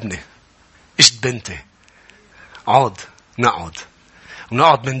ابني إجت بنتي،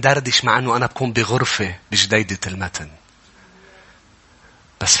 نقعد من دردش، مع أنه أنا بكون بغرفة بجديدة المتن.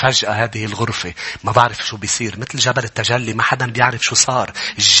 بس فجأة هذه الغرفة ما بعرف شو بيصير، مثل جبل التجلي، ما حدا بيعرف شو صار.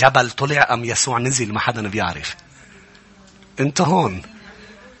 الجبل طلع أم يسوع نزل، ما حدا بيعرف. انت هون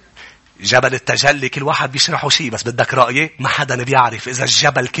جبل التجلي كل واحد بيشرحه شيء، بس بدك رأيي ما حدا بيعرف إذا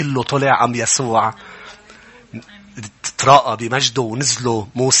الجبل كله طلع أم يسوع تراءى بمجده ونزلوا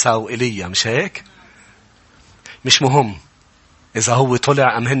موسى وإيليا. مش هيك؟ مش مهم إذا هو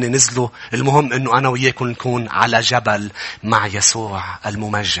طلع أم هن نزلوا، المهم إنه أنا وياكم نكون على جبل مع يسوع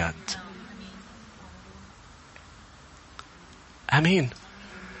الممجد. آمين.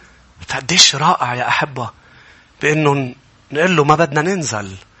 قديش رائع يا أحبة بإنه نقول له ما بدنا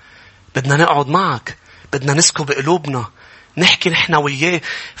ننزل، بدنا نقعد معك، بدنا نسكب بقلوبنا، نحكي نحن وياه.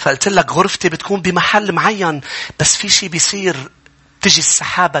 فقلت لك غرفتي بتكون بمحل معين، بس في شيء بيصير، تجي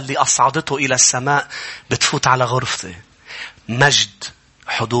السحابة اللي أصعدته إلى السماء بتفوت على غرفتي. مجد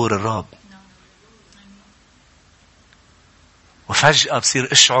حضور الرب. وفجأة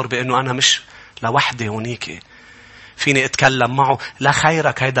بصير أشعر بأنه أنا مش لوحدي هونيك. فيني تتكلم معه. لا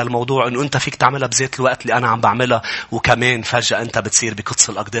خيرك هيدا الموضوع إنه أنت فيك تعملها بذات الوقت اللي أنا عم بعملها، وكمان فجأة أنت بتصير بقدس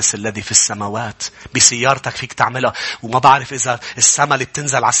الأقداس الذي في السماوات. بسيارتك فيك تعملها، وما بعرف إذا السما اللي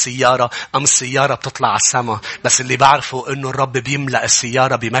بتنزل على السيارة أم السيارة بتطلع على السما، بس اللي بعرفه إنه الرب بيملأ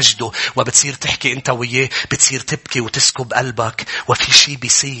السيارة بمجده، وبتصير تحكي أنت وياه، بتصير تبكي وتسكب قلبك، وفي شيء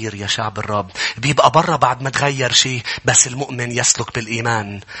بيصير يا شعب الرب. بيبقى برا بعد ما تغير شيء، بس المؤمن يسلك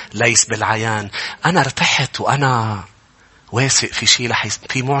بالإيمان ليس بالعيان. أنا ارتحت وأنا واثق في شيء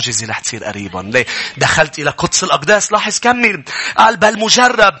في معجزة رح تصير قريبا. ليه؟ دخلت إلى قدس الأقداس. لاحظ كمل. قال بل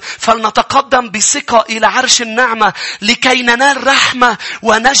مجرب فلنتقدم بثقة إلى عرش النعمة لكي ننال رحمة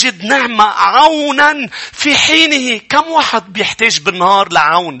ونجد نعمة عونا في حينه. كم واحد بيحتاج بالنهار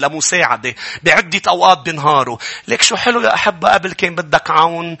لعون لمساعدة بعدة أوقات بنهاره؟ ليك شو حلو يا أحبة، قبل كان بدك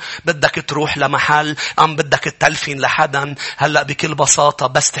عون، بدك تروح لمحل، أم بدك تتلفين لحدا. هلأ بكل بساطة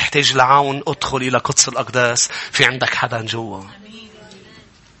بس تحتاج لعون، ادخل إلى قدس الأقداس، في عندك حدا جوا.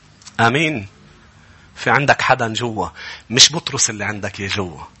 آمين. في عندك حدا جوا. مش بطرس اللي عندك يا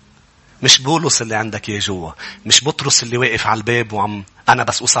جوا، مش بولس اللي عندك يا جوا، مش بطرس اللي واقف على الباب وعم أنا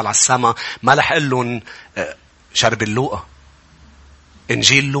بس أوصل على السما ما رح أقول لهم شربل لوقا،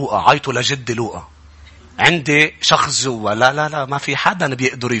 إنجيل لوقا، عيطوا لجد لوقا، عندي شخص جوا. لا لا لا، ما في حدا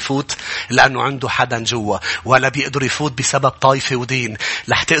بيقدر يفوت لأنه عنده حدا جوا، ولا بيقدر يفوت بسبب طائفة ودين.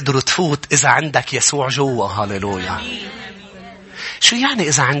 رح تقدر تفوت إذا عندك يسوع جوا. هاليلويا. شو يعني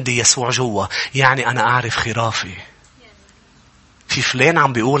إذا عندي يسوع جوا؟ يعني أنا أعرف خرافي. في فلان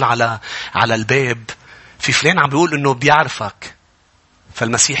عم بيقول على الباب، في فلان عم بيقول إنه بيعرفك.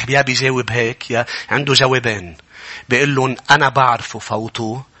 فالمسيح بيجاوب هيك، يا عنده جوابين. بيقول لهم أنا بعرفه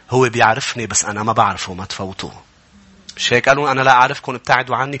فوتوه، هو بيعرفني بس أنا ما بعرفه ما تفوتوه. مش هيك قالوا أنا لا أعرفكم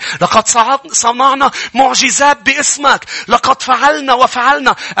ابتعدوا عني؟ لقد صنعنا معجزات باسمك، لقد فعلنا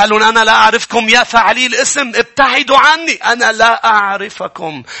وفعلنا. قالوا أنا لا أعرفكم يا فاعلي الاسم، ابتعدوا عني، أنا لا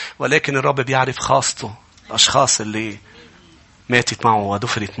أعرفكم. ولكن الرب بيعرف خاصته، الأشخاص اللي ماتت معه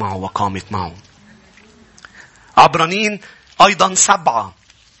ودفنت معه وقامت معه. عبرانيين أيضا 7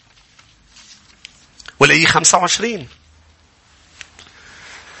 والآية 25.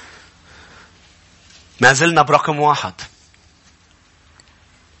 ما زلنا برقم 1.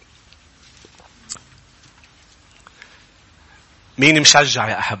 مين مشجع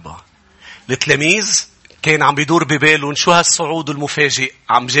يا أحبة؟ التلاميذ كان عم بيدور ببالهم شو هالصعود المفاجئ.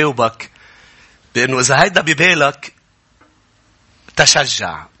 عم جاوبك بأنه إذا هيدا ببالك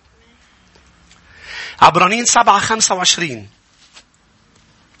تشجع. عبرانيين 7:25.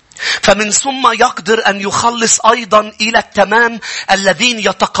 فمن ثم يقدر أن يخلص أيضا إلى التمام الذين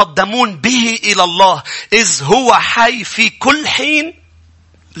يتقدمون به إلى الله، إذ هو حي في كل حين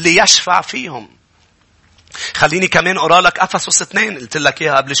ليشفع فيهم. خليني كمان أقرأ لك أفسس 2 قلت لك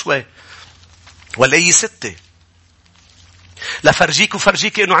إياها قبل شوي، والآية 6.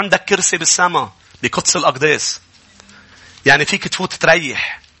 لفرجيك إنه عندك كرسي بالسماء بقدس الأقداس، يعني فيك تفوت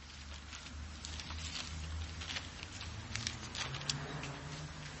تريح.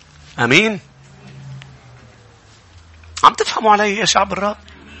 أمين. عم تفهموا علي يا شعب الرب؟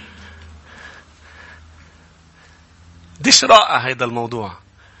 ديش رائع هيدا الموضوع،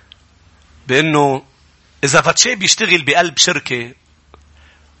 بأنه إذا فاتشي بيشتغل بقلب شركة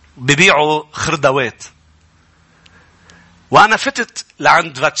ببيعوا خردوات، وأنا فتت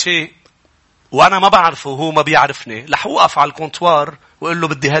لعند فاتشي وأنا ما بعرفه وهو ما بيعرفني، رح أوقف على الكونتوار وأقول له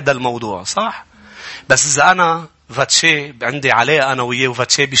بدي هذا الموضوع، صح؟ بس إذا أنا فاتشي عندي علاقة أنا وياه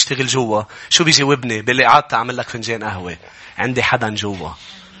وفاتشي بيشتغل جوا، شو بيجاوبني؟ باللي قعدت أعمل لك فنجان قهوة، عندي حدا جوا،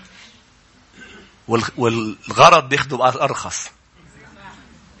 والغرض بياخده أرخص.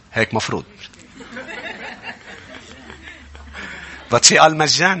 هيك مفروض. فاتشي قال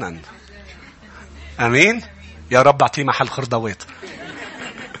مجانا. أمين. يا رب أعطيه محل خردوات.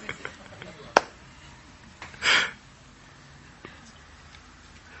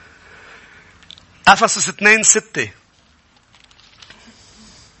 أفسس 2:6.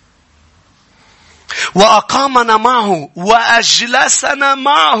 وأقامنا معه وأجلسنا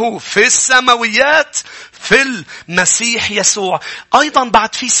معه في السماويات في المسيح يسوع. أيضا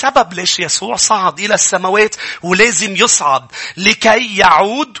بعد في سبب ليش يسوع صعد إلى السماوات ولازم يصعد، لكي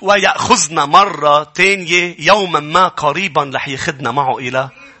يعود ويأخذنا مرة تانية يوما ما قريبا رح يخدنا معه إلى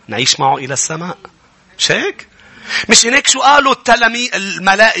نعيش معه إلى السماء. مش هيك؟ مش هناك شو قالوا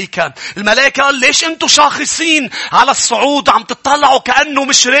الملائكة قال ليش انتوا شاخصين على الصعود عم تطلعوا كأنه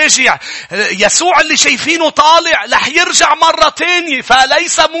مش راجع؟ يسوع اللي شايفينه طالع رح يرجع مرة تانية،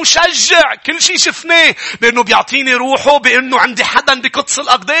 فليس مشجع. كل شيء شفناه بأنه بيعطيني روحه، بأنه عندي حدا بقدس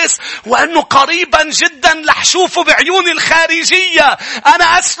الأقداس، وأنه قريبا جدا رح شوفه بعيوني الخارجية.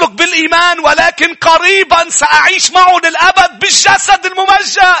 أنا أسلك بالإيمان ولكن قريبا سأعيش معه للأبد بالجسد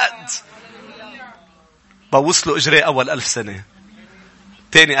الممجد. بوصلوا إجراء أول 1000 سنة،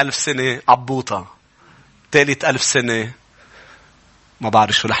 تاني 1000 سنة عبوطة، تالت 1000 سنة ما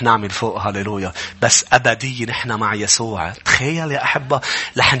بعرف شو رح نعمل فوق. هاليلويا. بس أبدية نحن مع يسوع. تخيل يا أحبة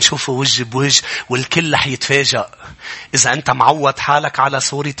رح نشوفه وجه بوجه والكل رح يتفاجأ. إذا أنت معود حالك على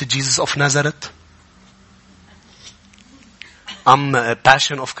صورة جيسوس أوف نازاريت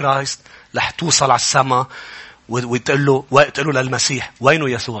Passion of Christ، رح توصل على السماء وتقول له للمسيح وينه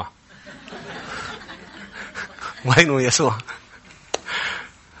يسوع؟ وينه يسوع؟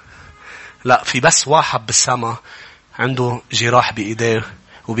 لا، في بس واحد بالسماء عنده جراح بإيديه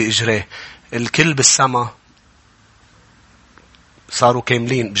وبإجريه. الكل بالسماء صاروا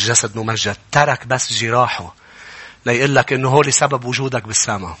كاملين بالجسد ممجد، ترك بس جراحه ليقول لك إنه هو سبب وجودك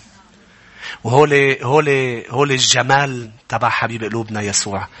بالسماء. وهو الجمال تبع حبيب قلوبنا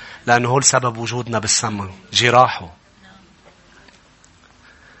يسوع، لأنه هو سبب وجودنا بالسماء، جراحه.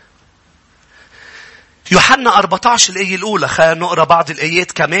 يوحنا 14 الآية الأولى. خلينا نقرأ بعض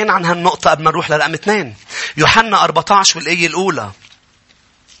الآيات كمان عن هالنقطة قبل ما نروح لرقم 2. يوحنا 14 والآية الأولى.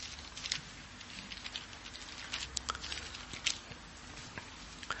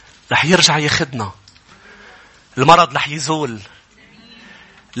 رح يرجع ياخدنا، المرض رح يزول،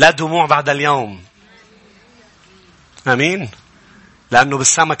 لا دموع بعد اليوم. أمين. لأنه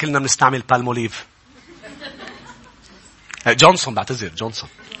بالسما كلنا بنستعمل بالموليف. جونسون، بعتذر، جونسون.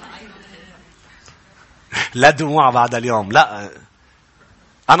 لا دموع بعد اليوم. لا،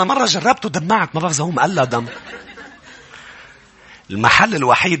 أنا مرة جربته دمعت، ما بعرف إذا هو مقلّى دم. المحل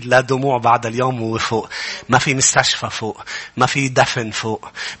الوحيد لا دموع بعد اليوم هو فوق. ما في مستشفى فوق، ما في دفن فوق،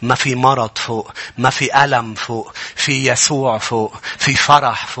 ما في مرض فوق، ما في ألم فوق، في يسوع فوق، في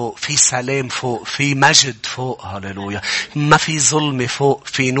فرح فوق، في سلام فوق، في مجد فوق. هاليلويا. ما في ظلم فوق،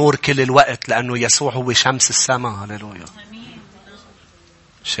 في نور كل الوقت، لأنه يسوع هو شمس السماء. هاليلويا.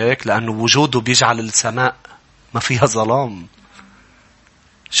 شايك؟ لأنه وجوده بيجعل السماء ما فيها ظلام.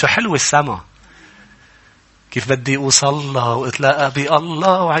 شو حلو السماء. كيف بدي أوصل لها واتلاقى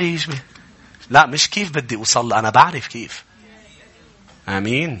بالله وعيش به؟ لا، مش كيف بدي أوصل لها، أنا بعرف كيف.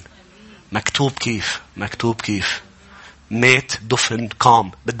 آمين. مكتوب كيف. مكتوب كيف. مات، دفن،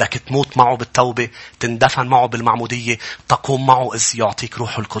 قام. بدك تموت معه بالتوبة، تندفن معه بالمعمودية، تقوم معه إذ يعطيك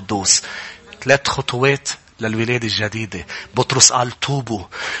روح القدوس. 3 خطوات للولادة الجديدة. بطرس قال توبوا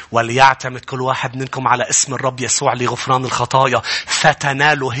وليعتمد كل واحد منكم على اسم الرب يسوع لغفران الخطايا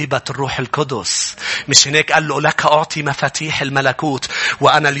فتنالوا هبة الروح القدس. مش هناك قال له لك أعطي مفاتيح الملكوت؟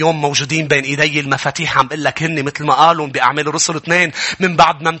 وأنا اليوم موجودين بين إيدي المفاتيح، عم بقول لك هن مثل ما قالوا بأعمال الرسل 2 من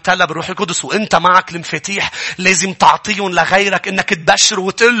بعد ما امتلأ بالروح القدس. وانت معك المفاتيح لازم تعطيهم لغيرك، انك تبشر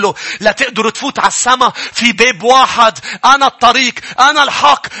وتقول له لا تقدر تفوت على السماء في باب واحد. أنا الطريق، أنا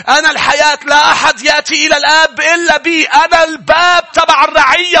الحق، أنا الحياة، لا أحد يأتي إلى الآب إلا بي. أنا الباب تبع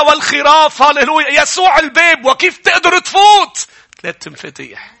الرعية والخراف. هاليلويا. يسوع الباب. وكيف تقدر تفوت؟ 3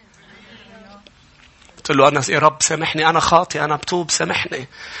 مفاتيح. قلت له أنا يا رب سامحني، أنا خاطئ، أنا بتوب، سامحني.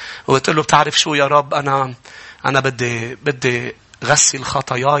 وقلت له بتعرف شو يا رب، أنا بدي غسل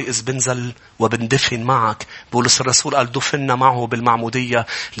خطاياي إذ بنزل وبندفن معك. بولس الرسول قال دفننا معه بالمعمودية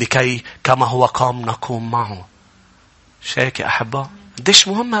لكي كما هو قام نقوم معه. شايك يا أحبة قديش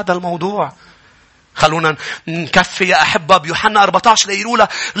مهم هذا الموضوع. خلونا نكفي يا أحبة بيوحنا 14 الآية الأولى.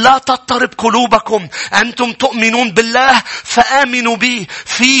 لا تضطرب قلوبكم، أنتم تؤمنون بالله فآمنوا بي.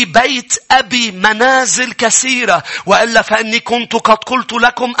 في بيت أبي منازل كثيرة، وإلا فإني كنت قد قلت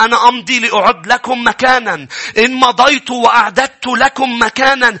لكم أنا أمضي لأعد لكم مكانا. إن مضيت وأعددت لكم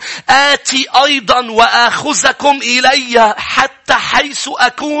مكانا آتي أيضا وآخذكم إلي حتى حيث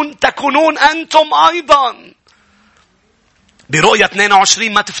أكون تكونون أنتم أيضا. برؤية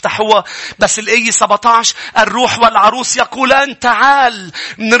 22 ما تفتحوها بس الآية 17 الروح والعروس يقولان تعال.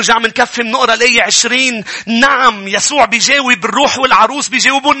 نرجع من كف نقرأ الآية 20. نعم يسوع بيجاوب، الروح والعروس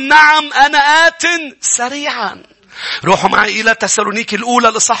بيجاوبوا نعم أنا آت سريعا. روحوا معي إلى تسالونيكي الأولى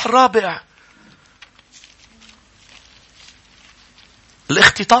الإصحاح 4.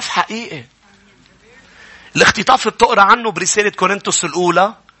 الاختطاف حقيقي. الاختطاف بتقرأ عنه برسالة كورنثوس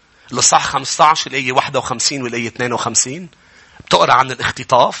الأولى الإصحاح 15 الآية 51 والآية 52. بتقرأ عن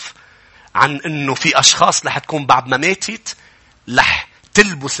الاختطاف، عن انه في اشخاص رح تكون بعد ما ماتت رح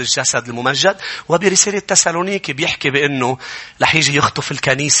تلبس الجسد الممجد. وبرسالة تسالونيكي بيحكي بأنه رح يجي يخطف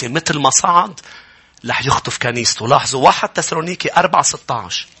الكنيسة مثل ما صعد رح يخطف كنيسته. لاحظوا 1 تسالونيكي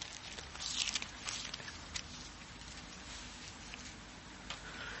 4:16.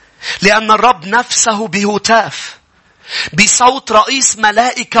 لأن الرب نفسه بهتاف بصوت رئيس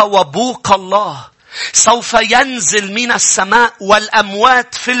ملائكة وبوق الله سوف ينزل من السماء،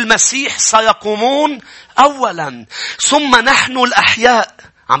 والأموات في المسيح سيقومون أولا، ثم نحن الأحياء.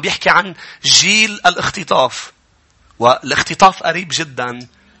 عم بيحكي عن جيل الاختطاف، والاختطاف قريب جدا.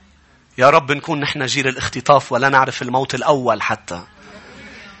 يا رب نكون نحن جيل الاختطاف ولا نعرف الموت الأول حتى.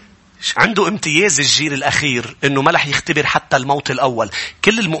 عنده امتياز الجيل الأخير إنه ما رح يختبر حتى الموت الأول.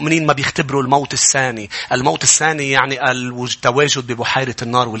 كل المؤمنين ما بيختبروا الموت الثاني. الموت الثاني يعني التواجد ببحيرة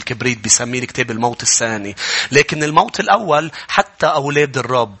النار والكبريت، بيسميه الكتاب الموت الثاني. لكن الموت الأول حتى أولاد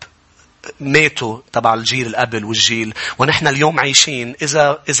الرب ماتوا تبع الجيل القبل والجيل. ونحن اليوم عايشين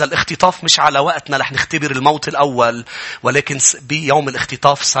إذا الاختطاف مش على وقتنا رح نختبر الموت الأول، ولكن بيوم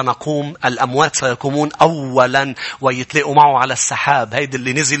الاختطاف سنقوم، الأموات سيقومون أولا ويتلاقوا معه على السحاب. هيدا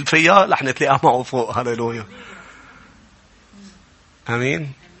اللي نزل فيها رح نتلاقى معه فوق. هاليلويا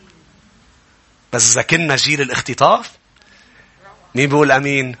أمين. بس إذا كنا جيل الاختطاف، مين بيقول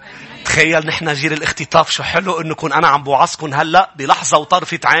أمين؟ تخيل نحن جيل الاختطاف شو حلو إنه كون أنا عم بوعظكم هلأ بلحظة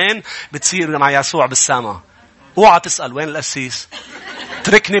وطرفة عين بتصير مع يسوع بالسماء. اوعى تسأل وين القسيس،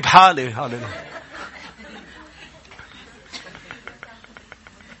 تركني بحالي. هاليلويا.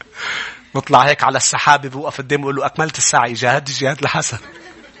 نطلع هيك على السحابة، بوقف قدامه ويقول له أكملت السعي، جهاد الحسن.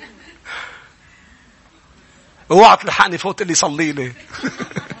 اوعى تلحقني فوق اللي صلي لي.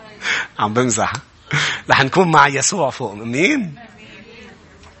 عم بمزح. رح نكون مع يسوع فوق. مين؟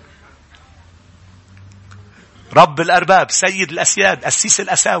 رب الأرباب، سيد الأسياد، أسيس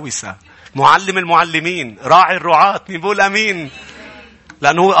الأساوسة، معلم المعلمين، راعي الرعاة. مين بقول أمين؟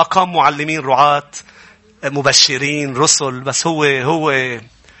 لأنه هو أقام معلمين، رعاة، مبشرين، رسل. بس هو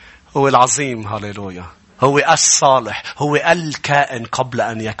العظيم. هاليلويا. هو الصالح، هو الكائن قبل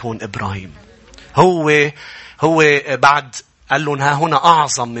أن يكون إبراهيم. هو بعد قال لهم ها هنا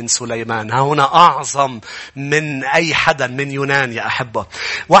أعظم من سليمان، ها هنا أعظم من أي حدا من يونان. يا أحبة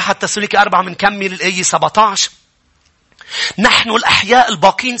 1 تسالونيكي 4 منكمل الآية 17. نحن الأحياء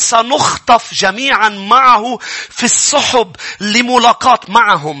الباقين سنخطف جميعا معه في السحب لملاقاة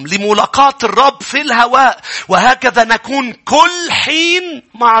الرب في الهواء، وهكذا نكون كل حين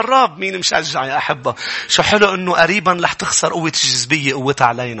مع الرب. مين مشجع يا أحبة؟ شو حلو إنه قريبا رح تخسر قوة الجاذبية قوتها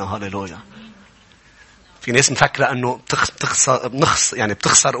علينا. هاليلويا. في ناس مفكرة أنه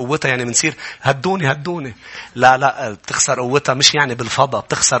بتخسر قوتها يعني بنصير هدوني. لا بتخسر قوتها مش يعني بالفضاء،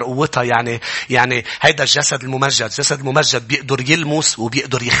 بتخسر قوتها يعني هيدا الجسد الممجد بيقدر يلمس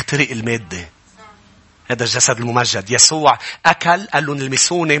وبيقدر يخترق المادة. هذا الجسد الممجد. يسوع أكل، قال لهم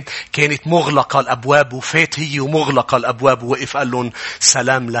المسونة، كانت مغلقة الأبواب، وفات هي ومغلقة الأبواب، ووقف قال لهم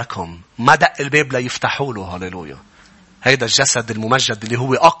سلام لكم. ما دق الباب لا يفتحوا له. هاليلويا. هذا الجسد الممجد اللي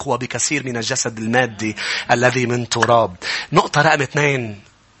هو أقوى بكثير من الجسد المادي الذي من تراب. نقطة رقم 2،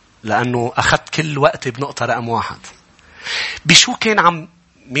 لأنه أخذت كل وقت بنقطة رقم 1. بشو كان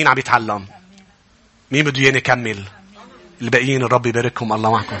مين عم يتعلم؟ مين بده ياني كمل؟ الباقيين الرب يبارككم،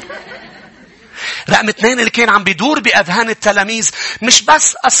 الله معكم. رقم 2 اللي كان عم بيدور بأذهان التلاميذ مش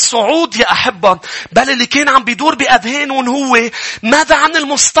بس الصعود يا أحبة، بل اللي كان عم بيدور بأذهانهم هو ماذا عن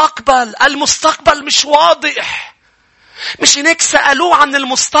المستقبل. المستقبل مش واضح. مش هناك سألوه عن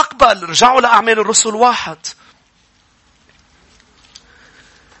المستقبل. رجعوا لأعمال الرسل 1.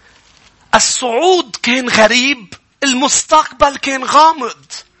 الصعود كان غريب، المستقبل كان غامض.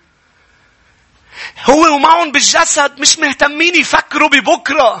 هو ومعهم بالجسد مش مهتمين يفكروا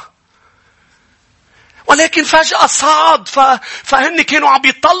ببكرة، ولكن فجأة صعد. فهن كانوا عم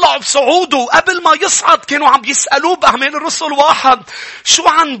يطلعوا بصعوده. قبل ما يصعد كانوا عم يسألوه بأعمال الرسل 1 شو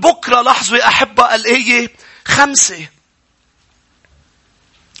عن بكرة. لاحظوا يا أحبة الآية 5.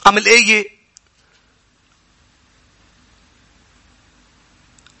 أم الآية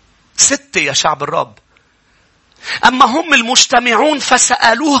 6 يا شعب الرب. أما هم المجتمعون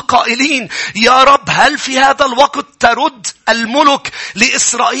فسألوه قائلين يا رب هل في هذا الوقت ترد الملك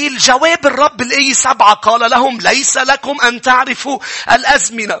لإسرائيل؟ جواب الرب الآية 7 قال لهم ليس لكم أن تعرفوا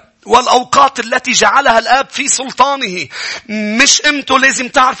الأزمنة والأوقات التي جعلها الآب في سلطانه. مش أنتوا لازم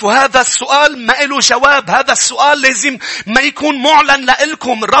تعرفوا. هذا السؤال ما له جواب. هذا السؤال لازم ما يكون معلن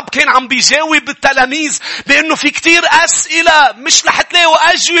لإلكم. الرب كان عم بيجاوب التلاميذ بأنه في كتير أسئلة مش رح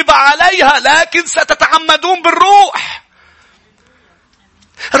تلاقوا أجوبة عليها، لكن ستتعمدون بالروح.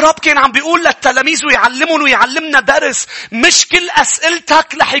 الرب كان عم بيقول للتلاميذ ويعلمهم ويعلمنا درس. مش كل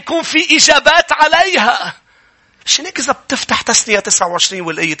أسئلتك رح يكون في إجابات عليها. عشان هيك إذا بتفتح تثنية 29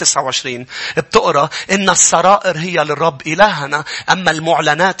 والآية 29 بتقرأ إن السرائر هي للرب إلهنا أما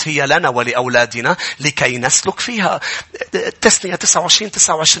المعلنات هي لنا ولأولادنا لكي نسلك فيها. تثنية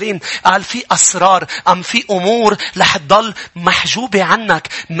 29 قال في أسرار أم في أمور رح تضل محجوبة عنك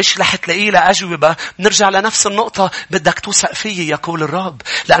مش رح تلاقي لها أجوبة. نرجع لنفس النقطة. بدك توثق فيي يقول الرب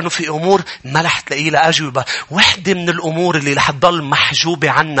لأنه في أمور ما رح تلاقي لها أجوبة. واحدة من الأمور اللي رح تضل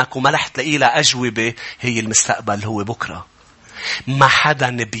محجوبة عنك وما رح تلاقي لها أجوبة هي المستقبل. هو بكرة. ما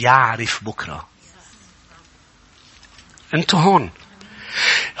حدا بيعرف بكرة. انتوا هون.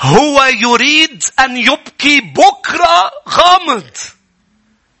 هو يريد أن يبقي بكرة غامض.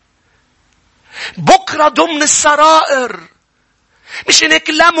 بكرة ضمن السرائر. مش هيك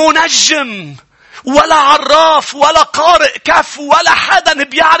لا منجم ولا عراف ولا قارئ كف ولا حدا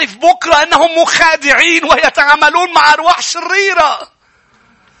بيعرف بكرة. إنهم مخادعين ويتعاملون مع أرواح شريرة.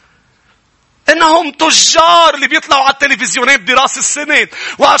 إنهم تجار اللي بيطلعوا على التلفزيونات براس السنة.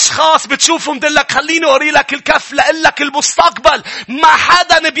 وأشخاص بتشوفهم دل لك خليني أوري لك الكف لقلك المستقبل. ما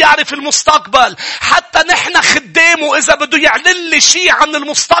حدا بيعرف المستقبل. حتى نحن خدامه إذا بده يعلن لي شيء عن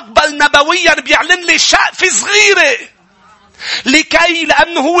المستقبل نبويا بيعلن لي شقفة صغيرة.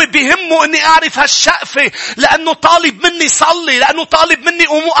 لأنه هو بيهمه أني أعرف هالشقفة. لأنه طالب مني صلي. لأنه طالب مني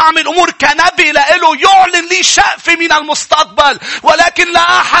أعمل أمور كنبي. لأنه يعلن لي شقفة من المستقبل. ولكن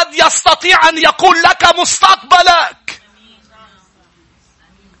لا أحد يستطيع أن يقول لك مستقبلك.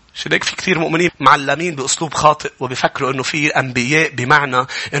 شديك في كثير مؤمنين معلمين بأسلوب خاطئ وبيفكروا أنه في أنبياء بمعنى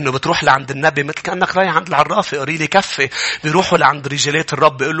أنه بتروح لعند النبي مثل كأنك رايح عند العرافة قري لي كفة. بيروحوا لعند رجالات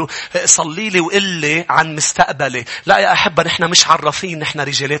الرب بيقولوا صلي لي وقل لي عن مستقبلي. لا يا أحبة نحن مش عرافين. نحن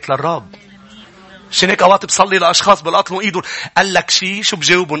رجالات للرب. عشان هيك أوقات بصلي لأشخاص بلقطوا إيدهم. قال لك شيء شو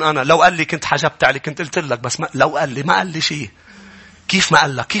بجاوبهم أنا؟ لو قال لي كنت حجبت عليك كنت قلت لك. بس لو قال لي ما قال لي شيء. كيف ما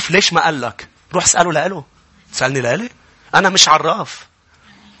قال لك؟ كيف ليش ما قال لك؟ روح اسأله لأله. سألني لألي. أنا مش عراف.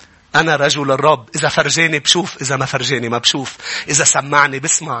 أنا رجل الرب. إذا فرجاني بشوف. إذا ما فرجاني ما بشوف. إذا سمعني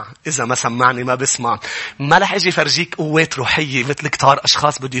بسمع. إذا ما سمعني ما بسمع. ما رح يجي فرجيك قوات روحية مثل كتار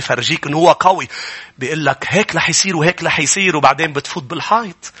أشخاص بده يفرجيك إنه هو قوي. بيقول لك هيك رح يصير وهيك رح يصير وبعدين بتفوت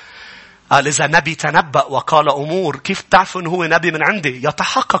بالحيط. قال إذا نبي تنبأ وقال أمور كيف تعرفوا إنه هو نبي من عندي؟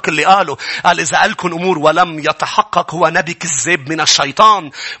 يتحقق اللي قاله. قال إذا قالكم أمور ولم يتحقق هو نبي كذاب من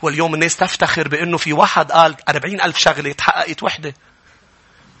الشيطان. واليوم الناس تفتخر بأنه في واحد قال 40,000 شغلة تحققت وحدة.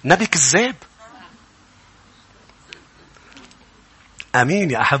 نبي كذاب.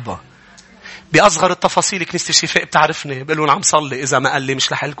 أمين يا أحبة. بأصغر التفاصيل كنيسة الشفاء بتعرفني. بقولون عم صلي. إذا ما قال لي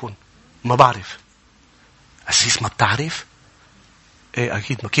مش رح لكم. ما بعرف. أسيس ما بتعرف؟ إيه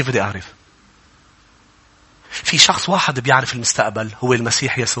أكيد. ما كيف بدي أعرف؟ في شخص واحد بيعرف المستقبل. هو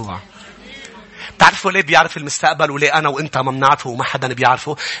المسيح يسوع. تعرفوا ليه بيعرف المستقبل وليه أنا وإنت ما بنعرفه وما حدا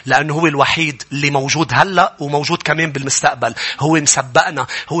بيعرفه؟ لأنه هو الوحيد اللي موجود هلأ وموجود كمان بالمستقبل. هو مسبقنا.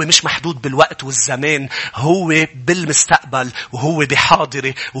 هو مش محدود بالوقت والزمان. هو بالمستقبل وهو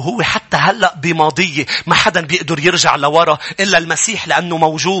بحاضره وهو حتى هلأ بماضيه. ما حدا بيقدر يرجع لورا إلا المسيح لأنه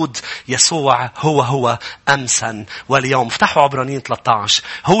موجود. يسوع هو أمسا واليوم. افتحوا عبرانيين 13.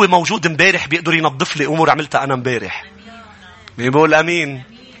 هو موجود امبارح بيقدر ينظف لي أمور عملتها أنا امبارح. بيقول أمين.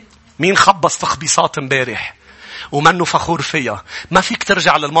 مين خبص تخبيصات امبارح ومنه فخور فيها؟ ما فيك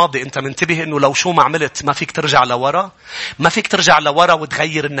ترجع للماضي. انت منتبه انه لو شو ما عملت ما فيك ترجع لورا. ما فيك ترجع لورا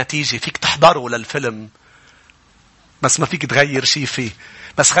وتغير النتيجة. فيك تحضره للفيلم بس ما فيك تغير شيء فيه.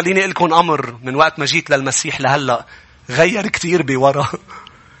 بس خليني اقول لكم امر. من وقت ما جيت للمسيح لهلا غير كتير بورا.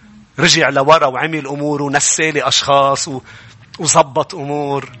 رجع لورا وعمل امور ونسالي اشخاص وزبط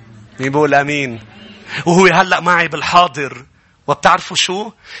امور. بيقول امين. وهو هلا معي بالحاضر. وبتعرفوا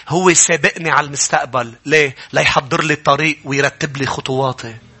شو؟ هو سابقني على المستقبل. ليه؟ ليحضر لي الطريق ويرتب لي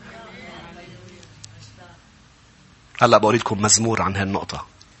خطواتي. هلأ بوريكم مزمور عن هالنقطة.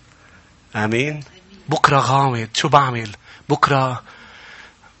 آمين. بكرة غامض. شو بعمل؟ بكرة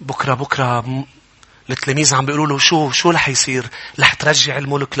التلاميذ عم بيقولوا له شو رح يصير؟ رح ترجع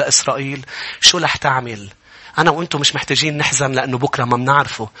الملك لإسرائيل؟ شو رح تعمل؟ أنا وأنتم مش محتاجين نحزن لأنه بكرة ما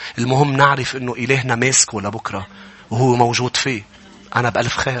بنعرفه. المهم نعرف إنه إلهنا ماسكه لبكرة وهو موجود فيه. أنا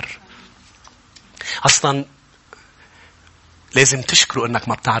بألف خير. أصلا لازم تشكروا إنك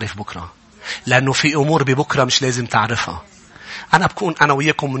ما بتعرف بكرة. لأنه في أمور ببكرة مش لازم تعرفها. أنا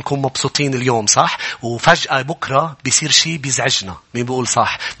وياكم بنكون مبسوطين اليوم صح؟ وفجأة بكرة بيصير شيء بيزعجنا. مين بيقول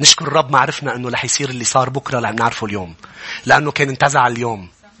صح؟ نشكر الرب ما عرفنا إنه رح يصير اللي صار بكرة لأن نعرفه اليوم. لأنه كان انتزع اليوم.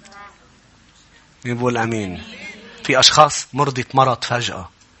 مين بيقول أمين؟ في أشخاص مرضت مرض فجأة.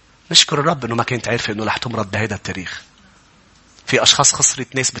 نشكر الرب إنه ما كانت عارفة إنه رح تمرض بهذا التاريخ. في أشخاص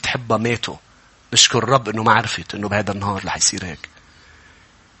خسرت ناس بتحبها ماتوا. نشكر الرب إنه ما عرفت إنه بهذا النهار رح يصير هيك.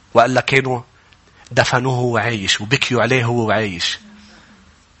 وقال لك كانوا دفنوه وهو عايش وبكيوا عليه وهو عايش.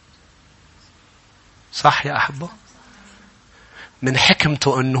 صح يا أحبة؟ من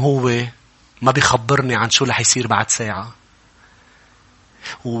حكمته أنه هو ما بيخبرني عن شو رح يصير بعد ساعة.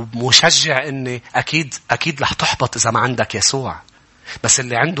 ومشجع أني أكيد رح تحبط إذا ما عندك يسوع. بس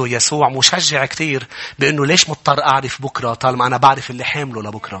اللي عنده يسوع مشجع كتير بأنه ليش مضطر أعرف بكرة طالما أنا بعرف اللي حامله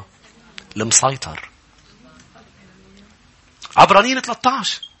لبكرة. المسيطر. عبرانيين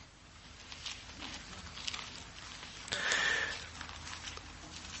 13.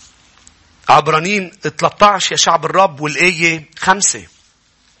 عبرانيين 13 يا شعب الرب والآية 5.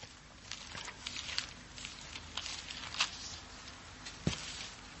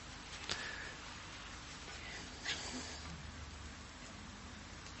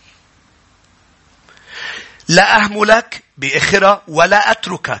 لا أهملك بآخرة ولا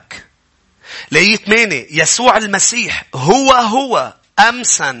أتركك. لآية 8. يسوع المسيح هو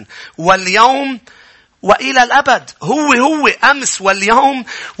أمسا واليوم وإلى الأبد. هو أمس واليوم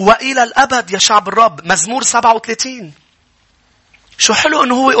وإلى الأبد يا شعب الرب. مزمور 37. شو حلو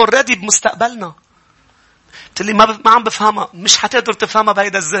أنه هو already بمستقبلنا. قلت لي ما عم بفهمها. مش حتقدر تفهمها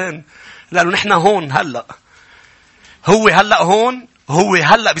بهيدا الذهن. لأنه نحن هون هلأ. هو هلأ هون. هو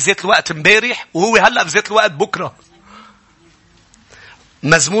هلأ بذات الوقت امبارح. وهو هلأ بذات الوقت بكرة.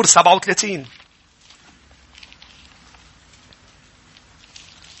 مزمور 37.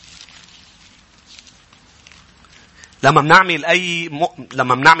 لما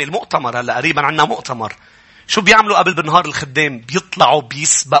بنعمل مؤتمر، هلا قريبا عنا مؤتمر، شو بيعملوا قبل بالنهار الخدام؟ بيطلعوا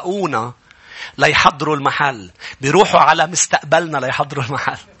بيسبقونا ليحضروا المحل. بيروحوا على مستقبلنا ليحضروا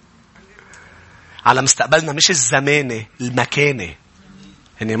المحل. على مستقبلنا، مش الزماني، المكاني.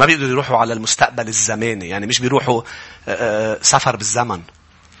 يعني ما بيقدروا يروحوا على المستقبل الزماني. يعني مش بيروحوا سفر بالزمن.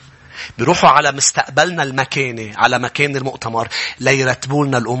 بيروحوا على مستقبلنا المكاني، على مكان المؤتمر ليرتبوا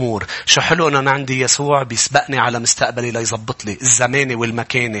لنا الأمور. شو حلو أن أنا عندي يسوع بيسبقني على مستقبلي ليزبط لي الزماني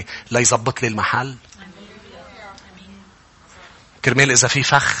والمكاني، ليزبط لي المحل. كرمال إذا في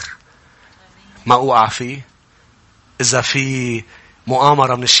فخ ما أوقع فيه، إذا في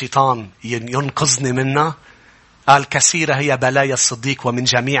مؤامرة من الشيطان ينقذني منها. قال كثيرة هي بلايا الصديق ومن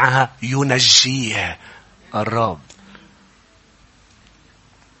جميعها ينجيه الرب.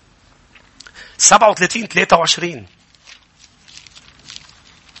 37-23.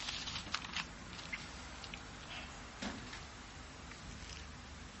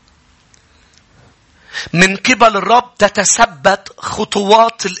 من قبل الرب تتثبت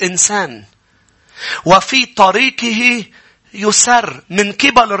خطوات الإنسان وفي طريقه يسر. من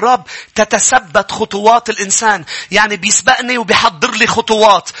قبل الرب تتثبت خطوات الإنسان. يعني بيسبقني وبيحضر لي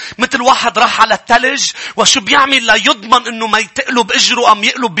خطوات. مثل واحد راح على الثلج وشو بيعمل ليضمن انه ما يتقلب اجره ام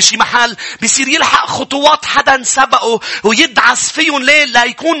يقلب بشي محل. بيصير يلحق خطوات حدا سبقه ويدعس فيهم. ليه؟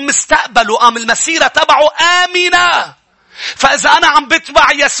 ليكون مستقبله ام المسيرة تبعه آمنة. فإذا أنا عم بتبع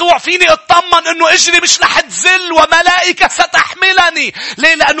يسوع فيني اطمن أنه أجري مش رح تزل وملائكة ستحملني.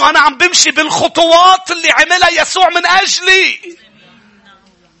 ليه؟ لأنه أنا عم بمشي بالخطوات اللي عملها يسوع من أجلي.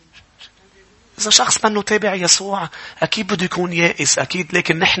 إذا شخص منه تابع يسوع أكيد بده يكون يائس أكيد.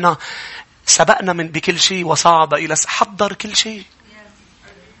 لكن نحن سبقنا بكل شيء وصعد إلى حضر كل شيء.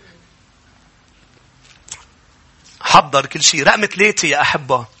 حضر كل شيء. رقم 3 يا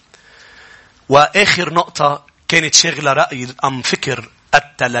أحبة وآخر نقطة كانت شغلة رأي أم فكر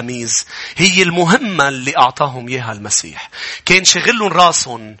التلاميذ، هي المهمة اللي أعطاهم إياها المسيح. كان شغلهم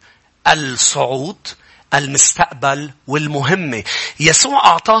راسهم الصعود، المستقبل والمهمة. يسوع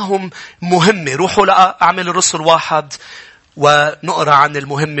أعطاهم مهمة. روحوا لأعمال الرسل 1 ونقرأ عن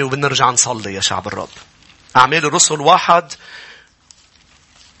المهمة وبنرجع نصلي يا شعب الرب. أعمال الرسل 1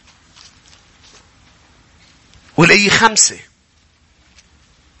 والآية 5.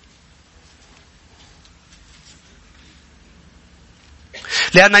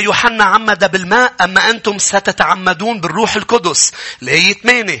 لأن يوحنا عمد بالماء أما أنتم ستتعمدون بالروح القدس. الآية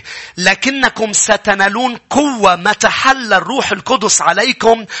 8. لكنكم ستنالون قوة متى حل الروح القدس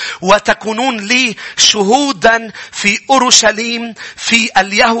عليكم وتكونون لي شهودا في أورشليم، في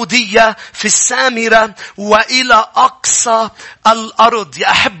اليهودية، في السامرة وإلى أقصى الأرض.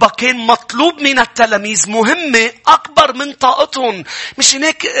 يا أحبة كان مطلوب من التلاميذ مهمة أكبر من طاقتهم. مش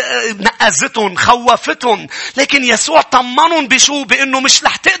هناك نقزتهم خوفتهم. لكن يسوع طمنهم بشو؟ بأنه مش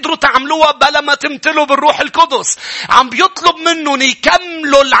رح تقدروا تعملوها بلا ما تمتلوا بالروح القدس. عم بيطلب منهم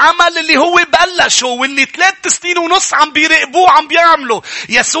يكملوا العمل اللي هو بلشه واللي 3 سنين ونص عم بيراقبوه عم بيعملوا.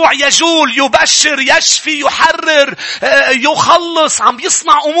 يسوع يجول، يبشر، يشفي، يحرر، يخلص. عم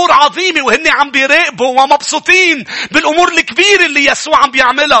يصنع أمور عظيمة وهن عم بيراقبوا ومبسوطين بالأمور الكبيرة اللي يسوع عم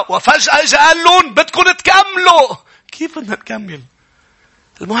بيعملها. وفجأة قال لهم بدكم تكملوا. كيف بدنا نكمل؟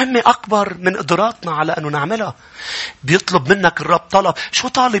 المهمة أكبر من قدراتنا على أنه نعملها. بيطلب منك الرب طلب. شو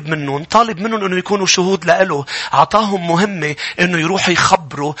طالب منهم؟ طالب منهم أنه يكونوا شهود لإله. عطاهم مهمة أنه يروحوا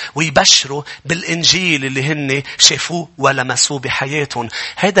يخبروا ويبشروا بالإنجيل اللي هن شافوه ولمسوه بحياتهم.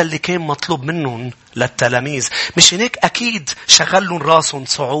 هذا اللي كان مطلوب منهم للتلاميذ. مش هيك أكيد شغلون راسهم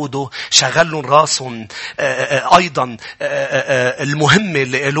صعوده، شغلون راسهم أيضا المهمة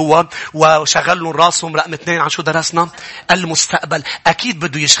اللي قالوها، وشغلون راسهم رقم 2 عن شو درسنا؟ المستقبل. أكيد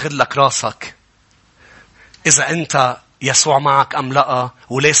بده يشغل لك راسك إذا أنت يسوع معك أم لا،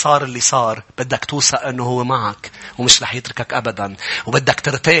 وليه صار اللي صار. بدك توثق أنه هو معك ومش رح يتركك أبدا، وبدك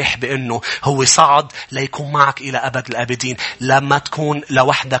ترتاح بأنه هو صعد ليكون معك إلى أبد الآبدين. لما تكون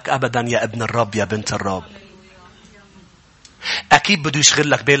لوحدك أبدا يا ابن الرب يا بنت الرب. أكيد بده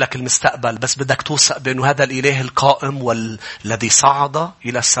يشغل لك بالك المستقبل، بس بدك توثق بأنه هذا الإله القائم والذي صعد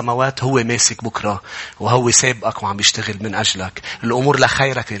إلى السماوات هو ماسك بكرة، وهو سابقك وعم بيشتغل من أجلك. الأمور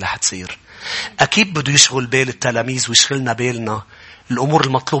لخيرك اللي رح تصير. أكيد بده يشغل بال التلاميذ ويشغلنا بالنا الأمور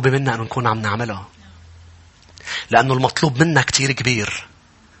المطلوبة منا أن نكون عم نعملها، لأنه المطلوب منا كتير كبير.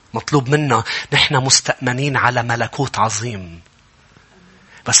 مطلوب منا نحن مستأمنين على ملكوت عظيم.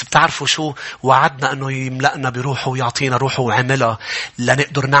 بس بتعرفوا شو؟ وعدنا أنه يملأنا بروحه ويعطينا روحه وعملها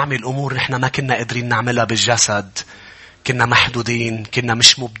لنقدر نعمل أمور نحن ما كنا قادرين نعملها بالجسد. كنا محدودين، كنا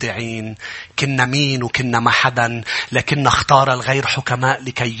مش مبدعين، كنا مين وكنا ما حدا. لكن اختار الغير حكماء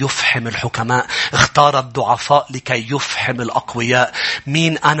لكي يفحم الحكماء. اختار الضعفاء لكي يفحم الأقوياء.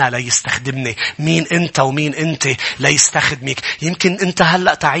 مين أنا ليستخدمني؟ مين أنت ومين أنت ليستخدمك؟ يمكن أنت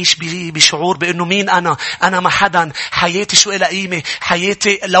هلأ تعيش بشعور بأنه مين أنا ما حدا. حياتي شو إلها قيمة؟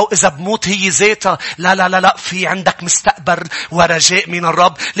 حياتي لو إذا بموت هي ذاتها. لا لا لا لا، في عندك مستقبل ورجاء من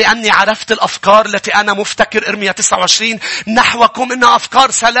الرب. لأني عرفت الأفكار التي أنا مفتكر إرميا 29 نحوكم إنها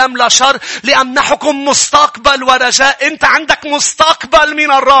أفكار سلام لا شر لأمنحكم مستقبل ورجاء. أنت عندك مستقبل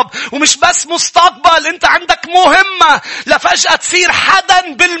من الرب، ومش بس مستقبل، أنت عندك مهمة لفجأة تصير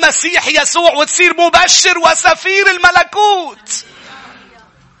حدا بالمسيح يسوع وتصير مبشر وسفير الملكوت.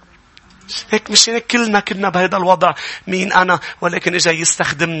 مش هيك كلنا كنا بهذا الوضع. مين أنا؟ ولكن إجا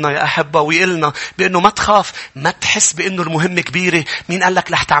يستخدمنا يا أحبة ويقلنا بأنه ما تخاف، ما تحس بأنه المهمة كبيرة. مين قال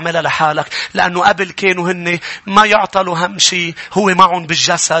لك رح تعملها لحالك؟ لأنه قبل كانوا هن ما يعطلوا هم شيء، هو معهم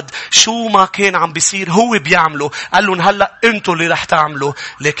بالجسد. شو ما كان عم بيصير هو بيعمله. قال لهم هلأ أنتوا اللي رح تعملوا،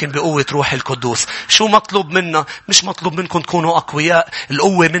 لكن بقوة روح القدوس. شو مطلوب منا؟ مش مطلوب منكم تكونوا أقوياء.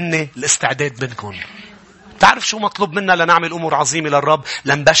 القوة مني، الاستعداد منكم. تعرف شو مطلوب منا لنعمل أمور عظيمة للرب؟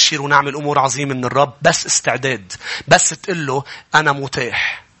 لنبشر ونعمل أمور عظيمة من الرب. بس استعداد. بس تقله أنا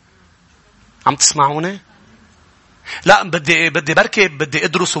متاح. عم تسمعوني؟ لا بدي بركب، بدي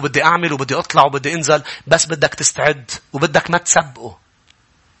أدرس وبدي أعمل وبدي أطلع وبدي أنزل. بس بدك تستعد وبدك ما تسبقه.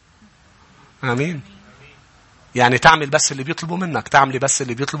 آمين. يعني تعمل بس اللي بيطلبوا منك، تعملي بس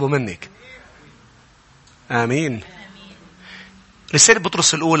اللي بيطلبوا منك. آمين. رسالة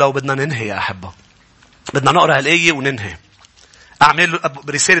بطرس الأولى، وبدنا ننهي يا أحبة. بدنا نقرأ الآية وننهي. أعمل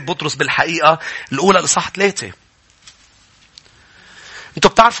رسالة بطرس بالحقيقة الأولى لصح 3.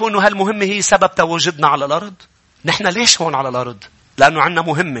 أنتوا بتعرفوا أنه هالمهمة هي سبب تواجدنا على الأرض. نحن ليش هون على الأرض؟ لأنه عنا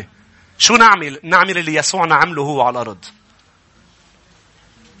مهمة. شو نعمل؟ نعمل اللي يسوعنا عمله هو على الأرض.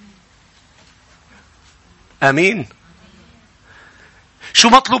 آمين. شو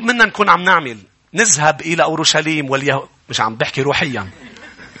مطلوب منا نكون عم نعمل؟ نذهب إلى أورشليم مش عم بحكي روحيا.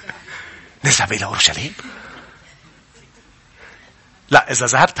 نذهب إلى أورشليم؟ لا، إذا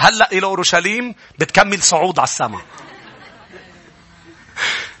ذهبت هلأ إلى أورشليم بتكمل صعود على السماء.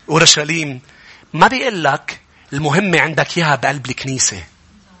 أورشليم ما بيقول لك المهمة عندك إياها بقلب الكنيسة.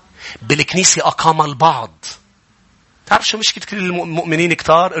 بالكنيسة أقام البعض. تعرف شو مشكلة المؤمنين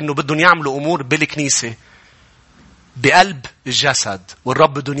كتار؟ إنه بدهم يعملوا أمور بالكنيسة بقلب الجسد،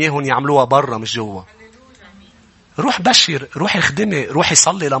 والرب بدهم إياهم يعملوها برا مش جوا. روح بشر، روح يخدمي، روح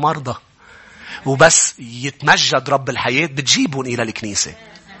يصلي لمرضى، وبس يتمجد رب الحياة بتجيبهم إلى الكنيسة.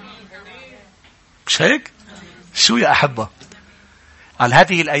 مش هيك؟ شو يا أحبة؟ قال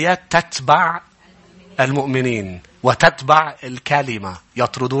هذه الآيات تتبع المؤمنين وتتبع الكلمة.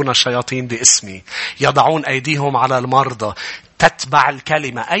 يطردون الشياطين باسمي، يضعون أيديهم على المرضى. تتبع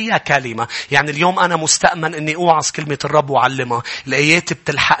الكلمة. أي كلمة؟ يعني اليوم أنا مستأمن أني أوعظ كلمة الرب وعلمها. الآيات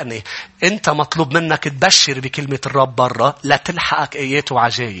بتلحقني. أنت مطلوب منك تبشر بكلمة الرب برا لا تلحقك آيات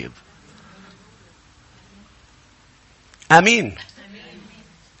وعجائب. آمين.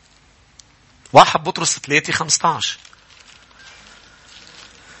 1 بطرس 3:15.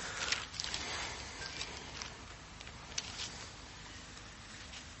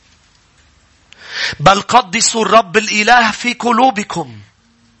 بل قدسوا الرب الإله في قلوبكم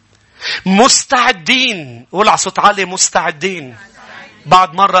مستعدين. قول على صوت عالي مستعدين.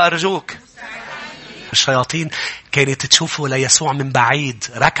 بعد مرة أرجوك. الشياطين كانت تشوفه ليسوع من بعيد.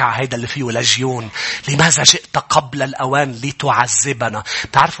 ركع هيدا اللي فيه لجيون. لماذا جئت قبل الأوان لتعذبنا؟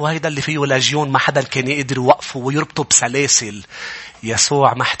 تعرفوا هيدا اللي فيه لجيون ما حدا كان يقدر يوقفه ويربطه بسلاسل.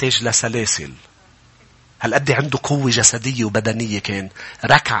 يسوع محتاج لسلاسل. هل قد عنده قوة جسدية وبدنية كان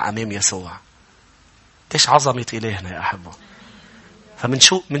ركع أمام يسوع. إيش عظمة إلهنا يا أحبة.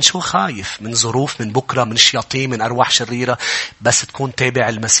 فمن شو خايف؟ من ظروف، من بكرة، من شياطين، من أرواح شريرة. بس تكون تابع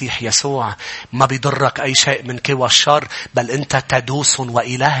المسيح يسوع ما بيضرك أي شيء من قوى الشر، بل أنت تدوس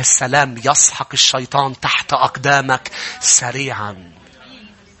وإله السلام يسحق الشيطان تحت أقدامك سريعا.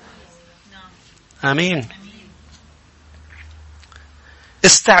 آمين.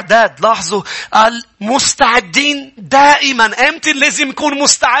 استعداد. لاحظوا قال مستعدين دائما. امتى لازم يكون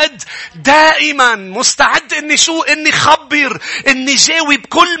مستعد؟ دائما مستعد. اني خبر، اني جاوب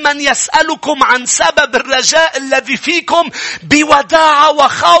كل من يسألكم عن سبب الرجاء الذي فيكم بوداعة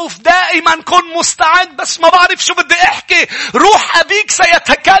وخوف. دائما كن مستعد. بس ما بعرف شو بدي احكي. روح ابيك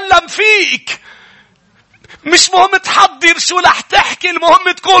سيتكلم فيك. مش مهم تحضر شو رح تحكي،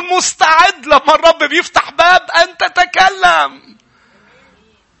 المهم تكون مستعد. لما الرب بيفتح باب أن تتكلم.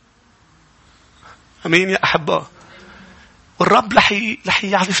 أمين يا أحبة. والرب رح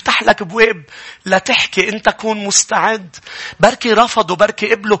يعني يفتح لك بواب لا تحكي. أنت كون مستعد. بركي رفضوا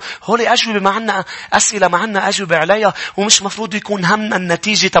بركي قبلوا. هولي أجوبة معنا أسئلة معنا أجوبة عليها. ومش مفروض يكون همنا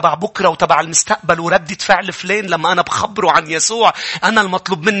النتيجة تبع بكرة وتبع المستقبل وردة فعل فلان. لما أنا بخبره عن يسوع أنا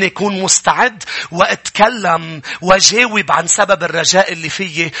المطلوب مني يكون مستعد وأتكلم وجاوب عن سبب الرجاء اللي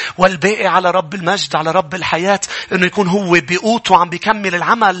فيه. والباقي على رب المجد، على رب الحياة، إنه يكون هو بيقوت وعم بيكمل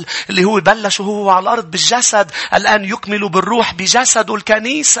العمل اللي هو بلش وهو على الأرض بالجسد. الآن يكمل بالروح بجسد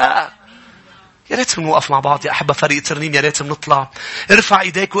الكنيسة. يا ريت نوقف مع بعض يا أحبة. فريق ترنيم يا ريت نطلع. ارفع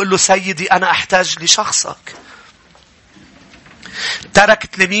ايديك وقل له سيدي أنا أحتاج لشخصك. ترك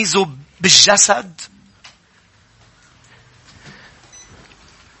تلميذه بالجسد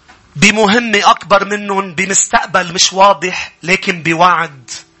بمهمة أكبر منهم، بمستقبل مش واضح، لكن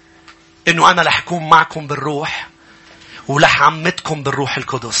بوعد إنه أنا رح أكون معكم بالروح ورح أعمدكم بالروح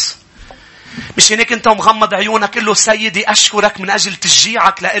القدس. مش هيك أنت ومغمض عيونك قل له سيدي أشكرك من أجل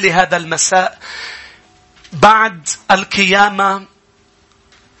تشجيعك لإلي هذا المساء. بعد القيامة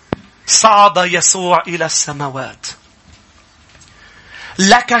صعد يسوع إلى السماوات.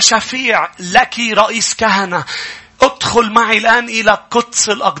 لك شفيع، لك رئيس كهنة. ادخل معي الآن إلى قدس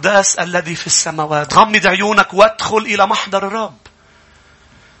الأقداس الذي في السماوات. غمض عيونك وادخل إلى محضر الرب.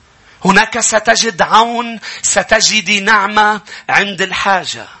 هناك ستجد عون، ستجد نعمة عند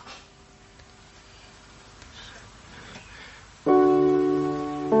الحاجة.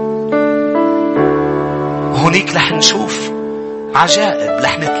 هونيك رح نشوف عجائب،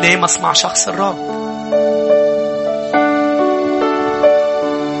 رح نتلامس مع شخص الرب.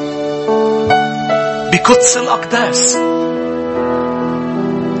 بقدس الأقداس.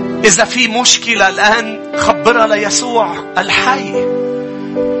 إذا في مشكلة الآن خبرها ليسوع الحي.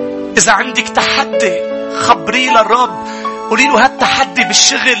 إذا عندك تحدي خبريه للرب. قولي له هالتحدي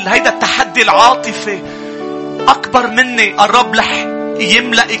بالشغل، هيدا التحدي العاطفي أكبر مني. الرب رح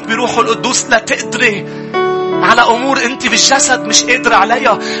يملأك بروحه القدوس لا تقدري على أمور أنت بالجسد مش قادر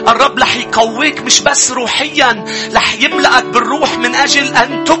عليها. الرب رح يقويك مش بس روحيا، رح يملأك بالروح من أجل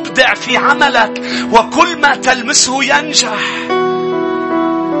أن تبدع في عملك وكل ما تلمسه ينجح.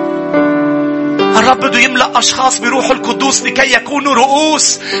 الرب بده يملأ أشخاص بروح القدوس لكي يكونوا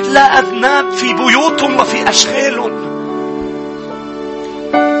رؤوس لا أذناب في بيوتهم وفي أشغالهم.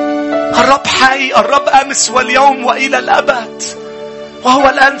 الرب حي، الرب أمس واليوم وإلى الأبد. وهو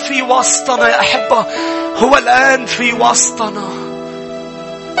الآن في وسطنا يا أحبة. هو الآن في وسطنا.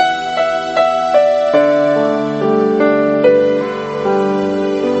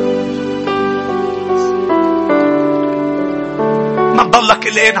 ما نضلك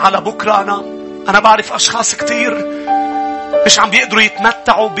قلقان على بكرة. أنا بعرف أشخاص كتير مش عم بيقدروا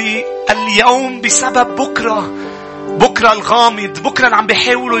يتمتعوا باليوم بسبب بكرة. بكرة الغامض، بكرة اللي عم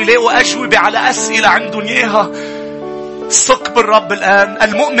بيحاولوا يلاقوا أجوبة على أسئلة عندهم إياها. ثق بالرب الآن.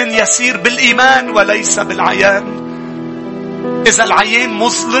 المؤمن يسير بالإيمان وليس بالعيان. إذا العيان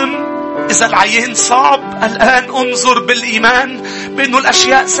مظلم، إذا العيان صعب، الآن انظر بالإيمان بأنه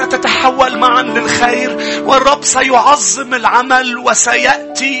الأشياء ستتحول معا للخير. والرب سيعظم العمل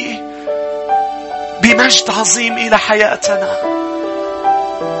وسيأتي بمجد عظيم إلى حياتنا.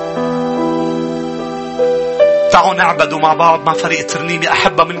 تعالوا نعبدوا مع بعض مع فريق ترنيم يا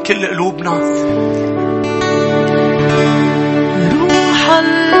أحبة من كل قلوبنا. روح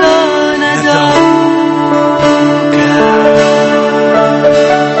الله ندعوك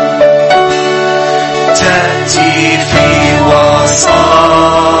تأتي في وسط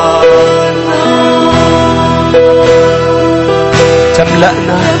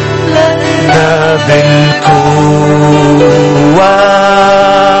تملأنا بالقوة،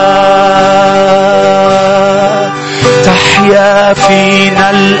 تحيا فينا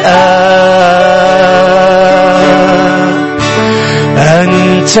الآن.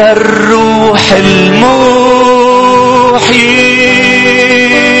 أنت الروح المحيي،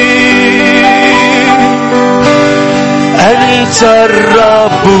 أنت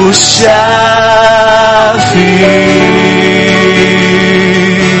الرب الشافي،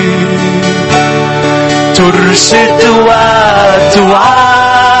 ترشد وتعزي،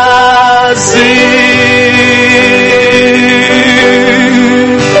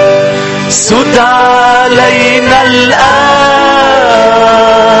 سد علينا الآن.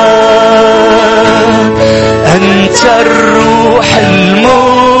 أنت الروح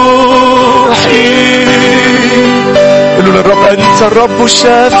المحيي، قولوا للرب أنت الرب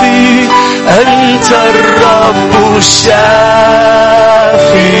الشافي، أنت الرب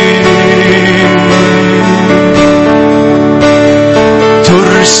الشافي،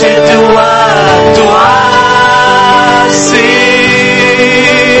 ترشد وتعزي،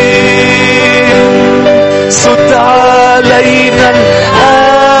 سد علينا الآن.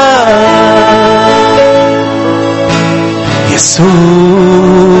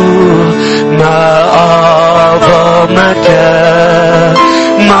 يسوع ما أعظمك،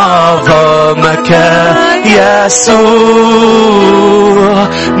 ما أعظمك يسوع،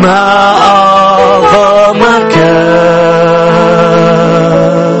 ما أعظمك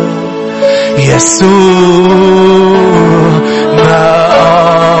يسوع، ما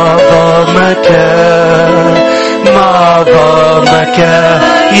أعظمك، ما أعظمك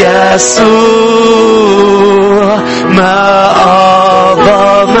يسوع، ما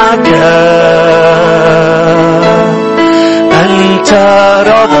أعظمك. أنت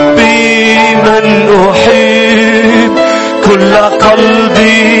ربي من أحب، كل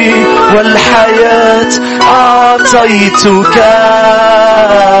قلبي والحياة أعطيتك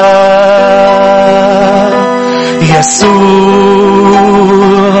يسوع.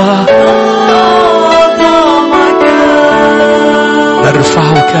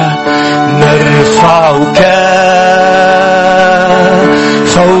 نرفعك نرفعك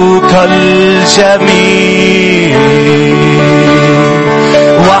فوق الجميع،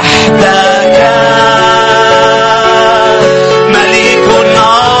 وحدك ملك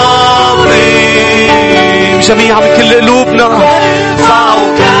عظيم. جميعا من كل قلوبنا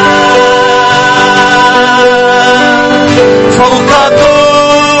نرفعك فوق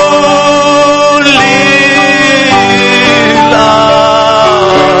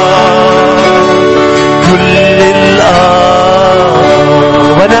كل الأرض،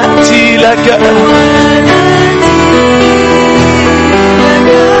 ونأتي لك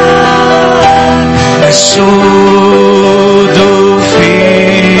نسجد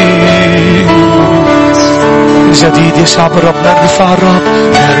فيك. جديد يا شعب الرب، نرفع الرب،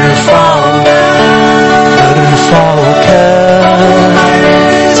 نرفعك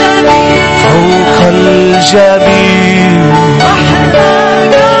فوق الجميع،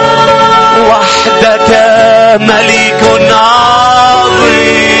 وحدك ملك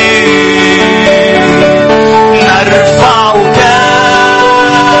عظيم. نرفعك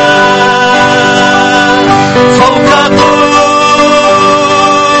فوق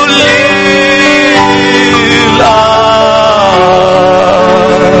كل الأرض،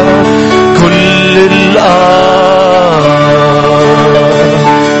 كل الأرض،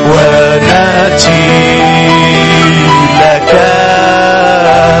 ونأتي لك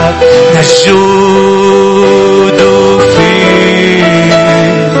نسجد فيك.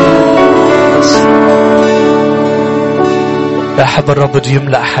 يا حب الرب بده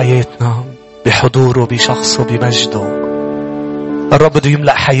يملأ حياتنا بحضوره، بشخصه، بمجده. الرب بده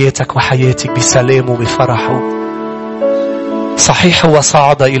يملأ حياتك وحياتك بسلامه وبفرحه. صحيح هو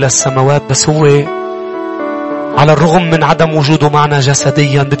صعد إلى السماوات، بس هو على الرغم من عدم وجوده معنا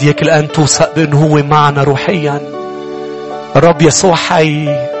جسديا، بدي اياك الآن توثق بأنه هو معنا روحيا. الرب يسوع حي،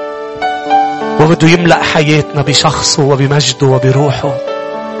 وبده يملأ حياتنا بشخصه وبمجده وبروحه.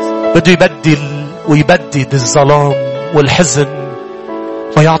 بده يبدل ويبدد الظلام والحزن،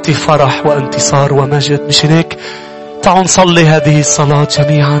 ويعطي فرح وانتصار ومجد. مش هيك؟ تعالوا نصلي هذه الصلاة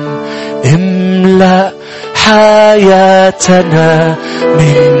جميعا. املأ حياتنا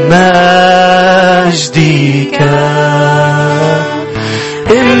من مجدك،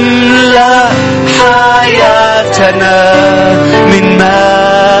 املأ حياتنا من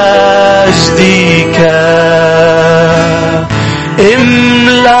مجدك،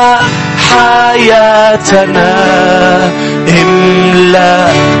 املأ حياتنا، املأ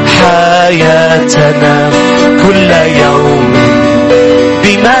حياتنا كل يوم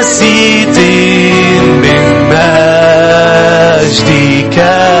بمزيد من مجدك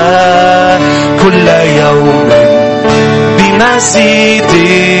كل يوم، بمزيد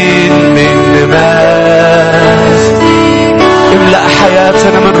من مجدك. املأ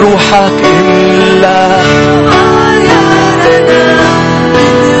حياتنا من روحك،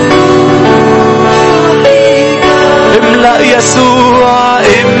 املأ يسوع،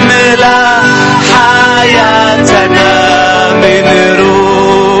 املأ حياتنا من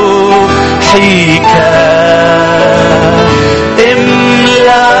روحك،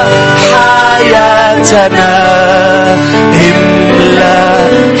 املأ حياتنا، املأ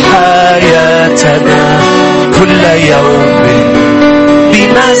حياتنا كل يوم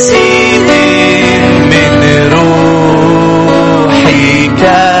بمزيد من روحك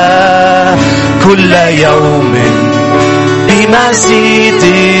كل يوم، بمزيد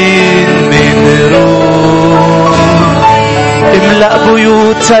من روح. املأ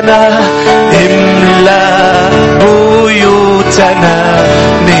بيوتنا، املأ بيوتنا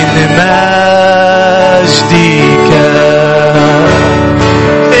من مجدك،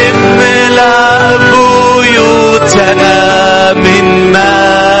 املأ بيوتنا من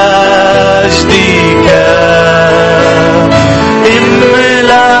مجدك،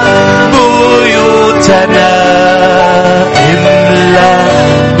 املأ بيوتنا، املأ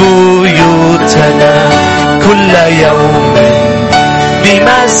بيوتنا كل يوم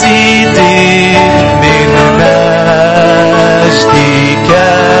بمزيد من مجدك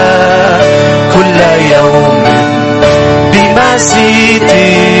كل يوم، بمزيد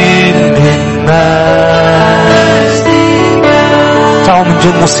من مجدك. تعالوا من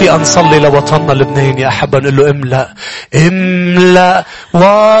دون موسيقى نصلي لوطننا لبنان يا أحبة، نقول له املأ، املأ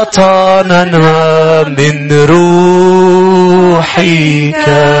وطننا من روحك،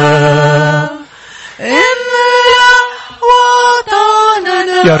 املأ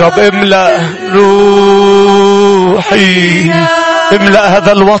وطننا يا رب، املأ روحي، املأ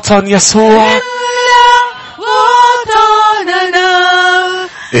هذا الوطن يسوع،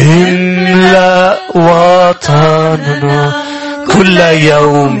 املأ وطننا كل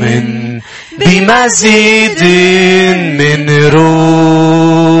يوم بمزيد من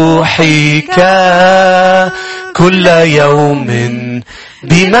روحك كل يوم،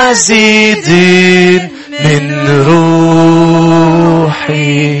 بمزيد من روحك.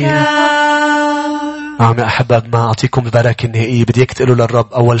 نعم يا أحباب، ما أعطيكم البركة النهائية. بديك تقولوا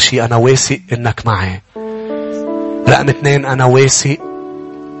للرب أول شيء أنا واثق إنك معي. رقم 2 أنا واثق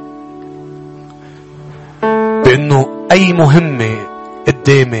بأنه أي مهمة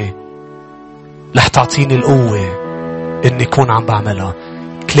قدامي رح تعطيني القوة إني أكون عم بعملها.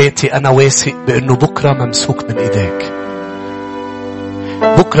 3 أنا واثق بأنه بكرة ممسوك من إيديك.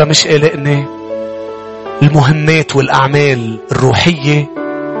 بكرة مش قلقني المهمات والأعمال الروحية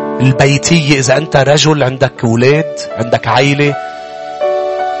البيتية. إذا أنت رجل عندك أولاد، عندك عائلة،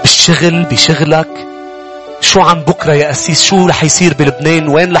 بالشغل، بشغلك، شو عن بكرة يا أسيس؟ شو رح يصير بلبنان؟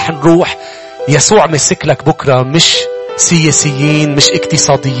 وين رح نروح؟ يسوع مسك لك بكرة. مش سياسيين، مش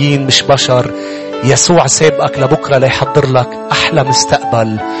اقتصاديين، مش بشر. يسوع سابقك لبكرة ليحضر لك أحلى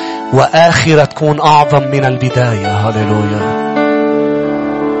مستقبل وآخرة تكون أعظم من البداية. هاليلويا.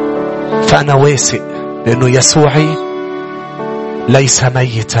 فأنا واثق لأنه يسوعي ليس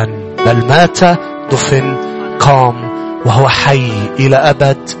ميتا بل مات، دفن، قام، وهو حي إلى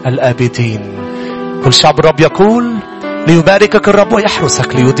أبد الآبدين. كل شعب الرب يقول ليباركك الرب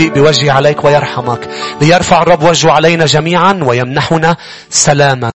ويحرسك، ليضيء بوجهه عليك ويرحمك، ليرفع الرب وجهه علينا جميعا ويمنحنا سلاما.